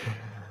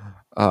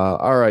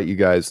 All right, you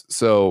guys.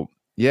 So,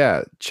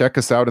 yeah, check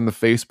us out in the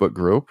Facebook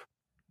group.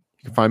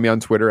 You can find me on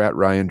Twitter at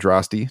Ryan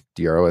Droste,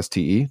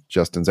 Droste.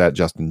 Justin's at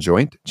Justin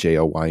Joint,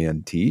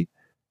 Joynt.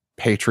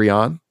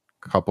 Patreon,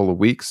 couple of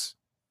weeks.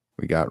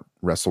 We got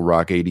Wrestle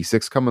Rock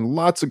 86 coming.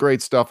 Lots of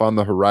great stuff on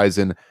the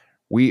horizon.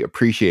 We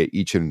appreciate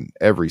each and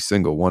every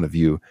single one of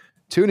you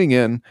tuning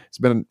in.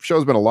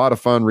 Show's been a lot of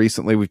fun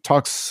recently. We've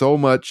talked so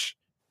much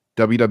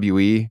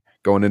WWE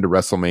going into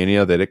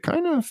WrestleMania that it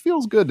kind of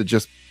feels good to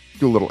just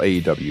do a little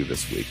AEW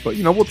this week. But,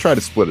 we'll try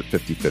to split it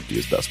 50-50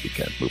 as best we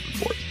can moving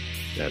forward.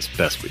 As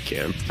best we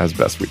can. As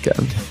best we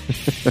can.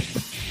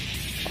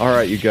 All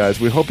right, you guys.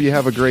 We hope you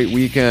have a great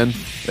weekend.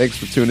 Thanks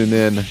for tuning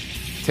in.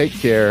 Take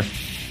care.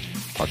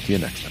 Talk to you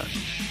next time.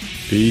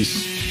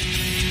 Peace.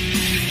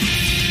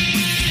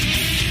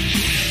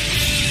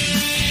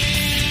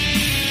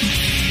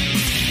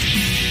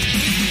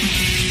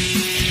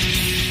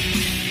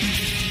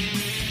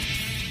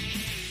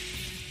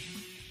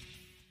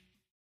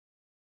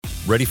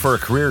 Ready for a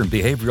career in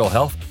behavioral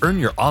health? Earn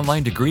your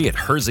online degree at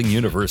Herzing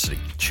University.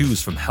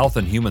 Choose from health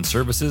and human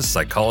services,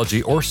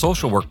 psychology, or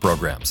social work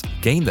programs.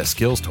 Gain the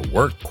skills to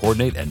work,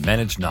 coordinate, and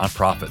manage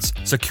nonprofits.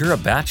 Secure a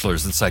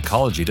bachelor's in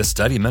psychology to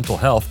study mental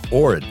health,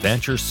 or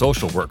advance your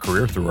social work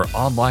career through our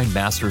online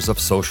Masters of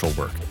Social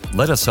Work.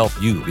 Let us help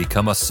you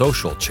become a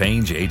social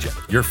change agent.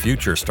 Your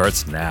future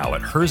starts now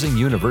at Herzing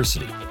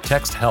University.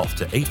 Text HEALTH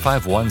to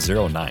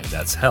 85109.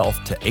 That's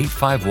HEALTH to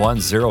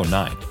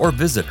 85109. Or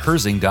visit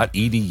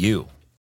herzing.edu.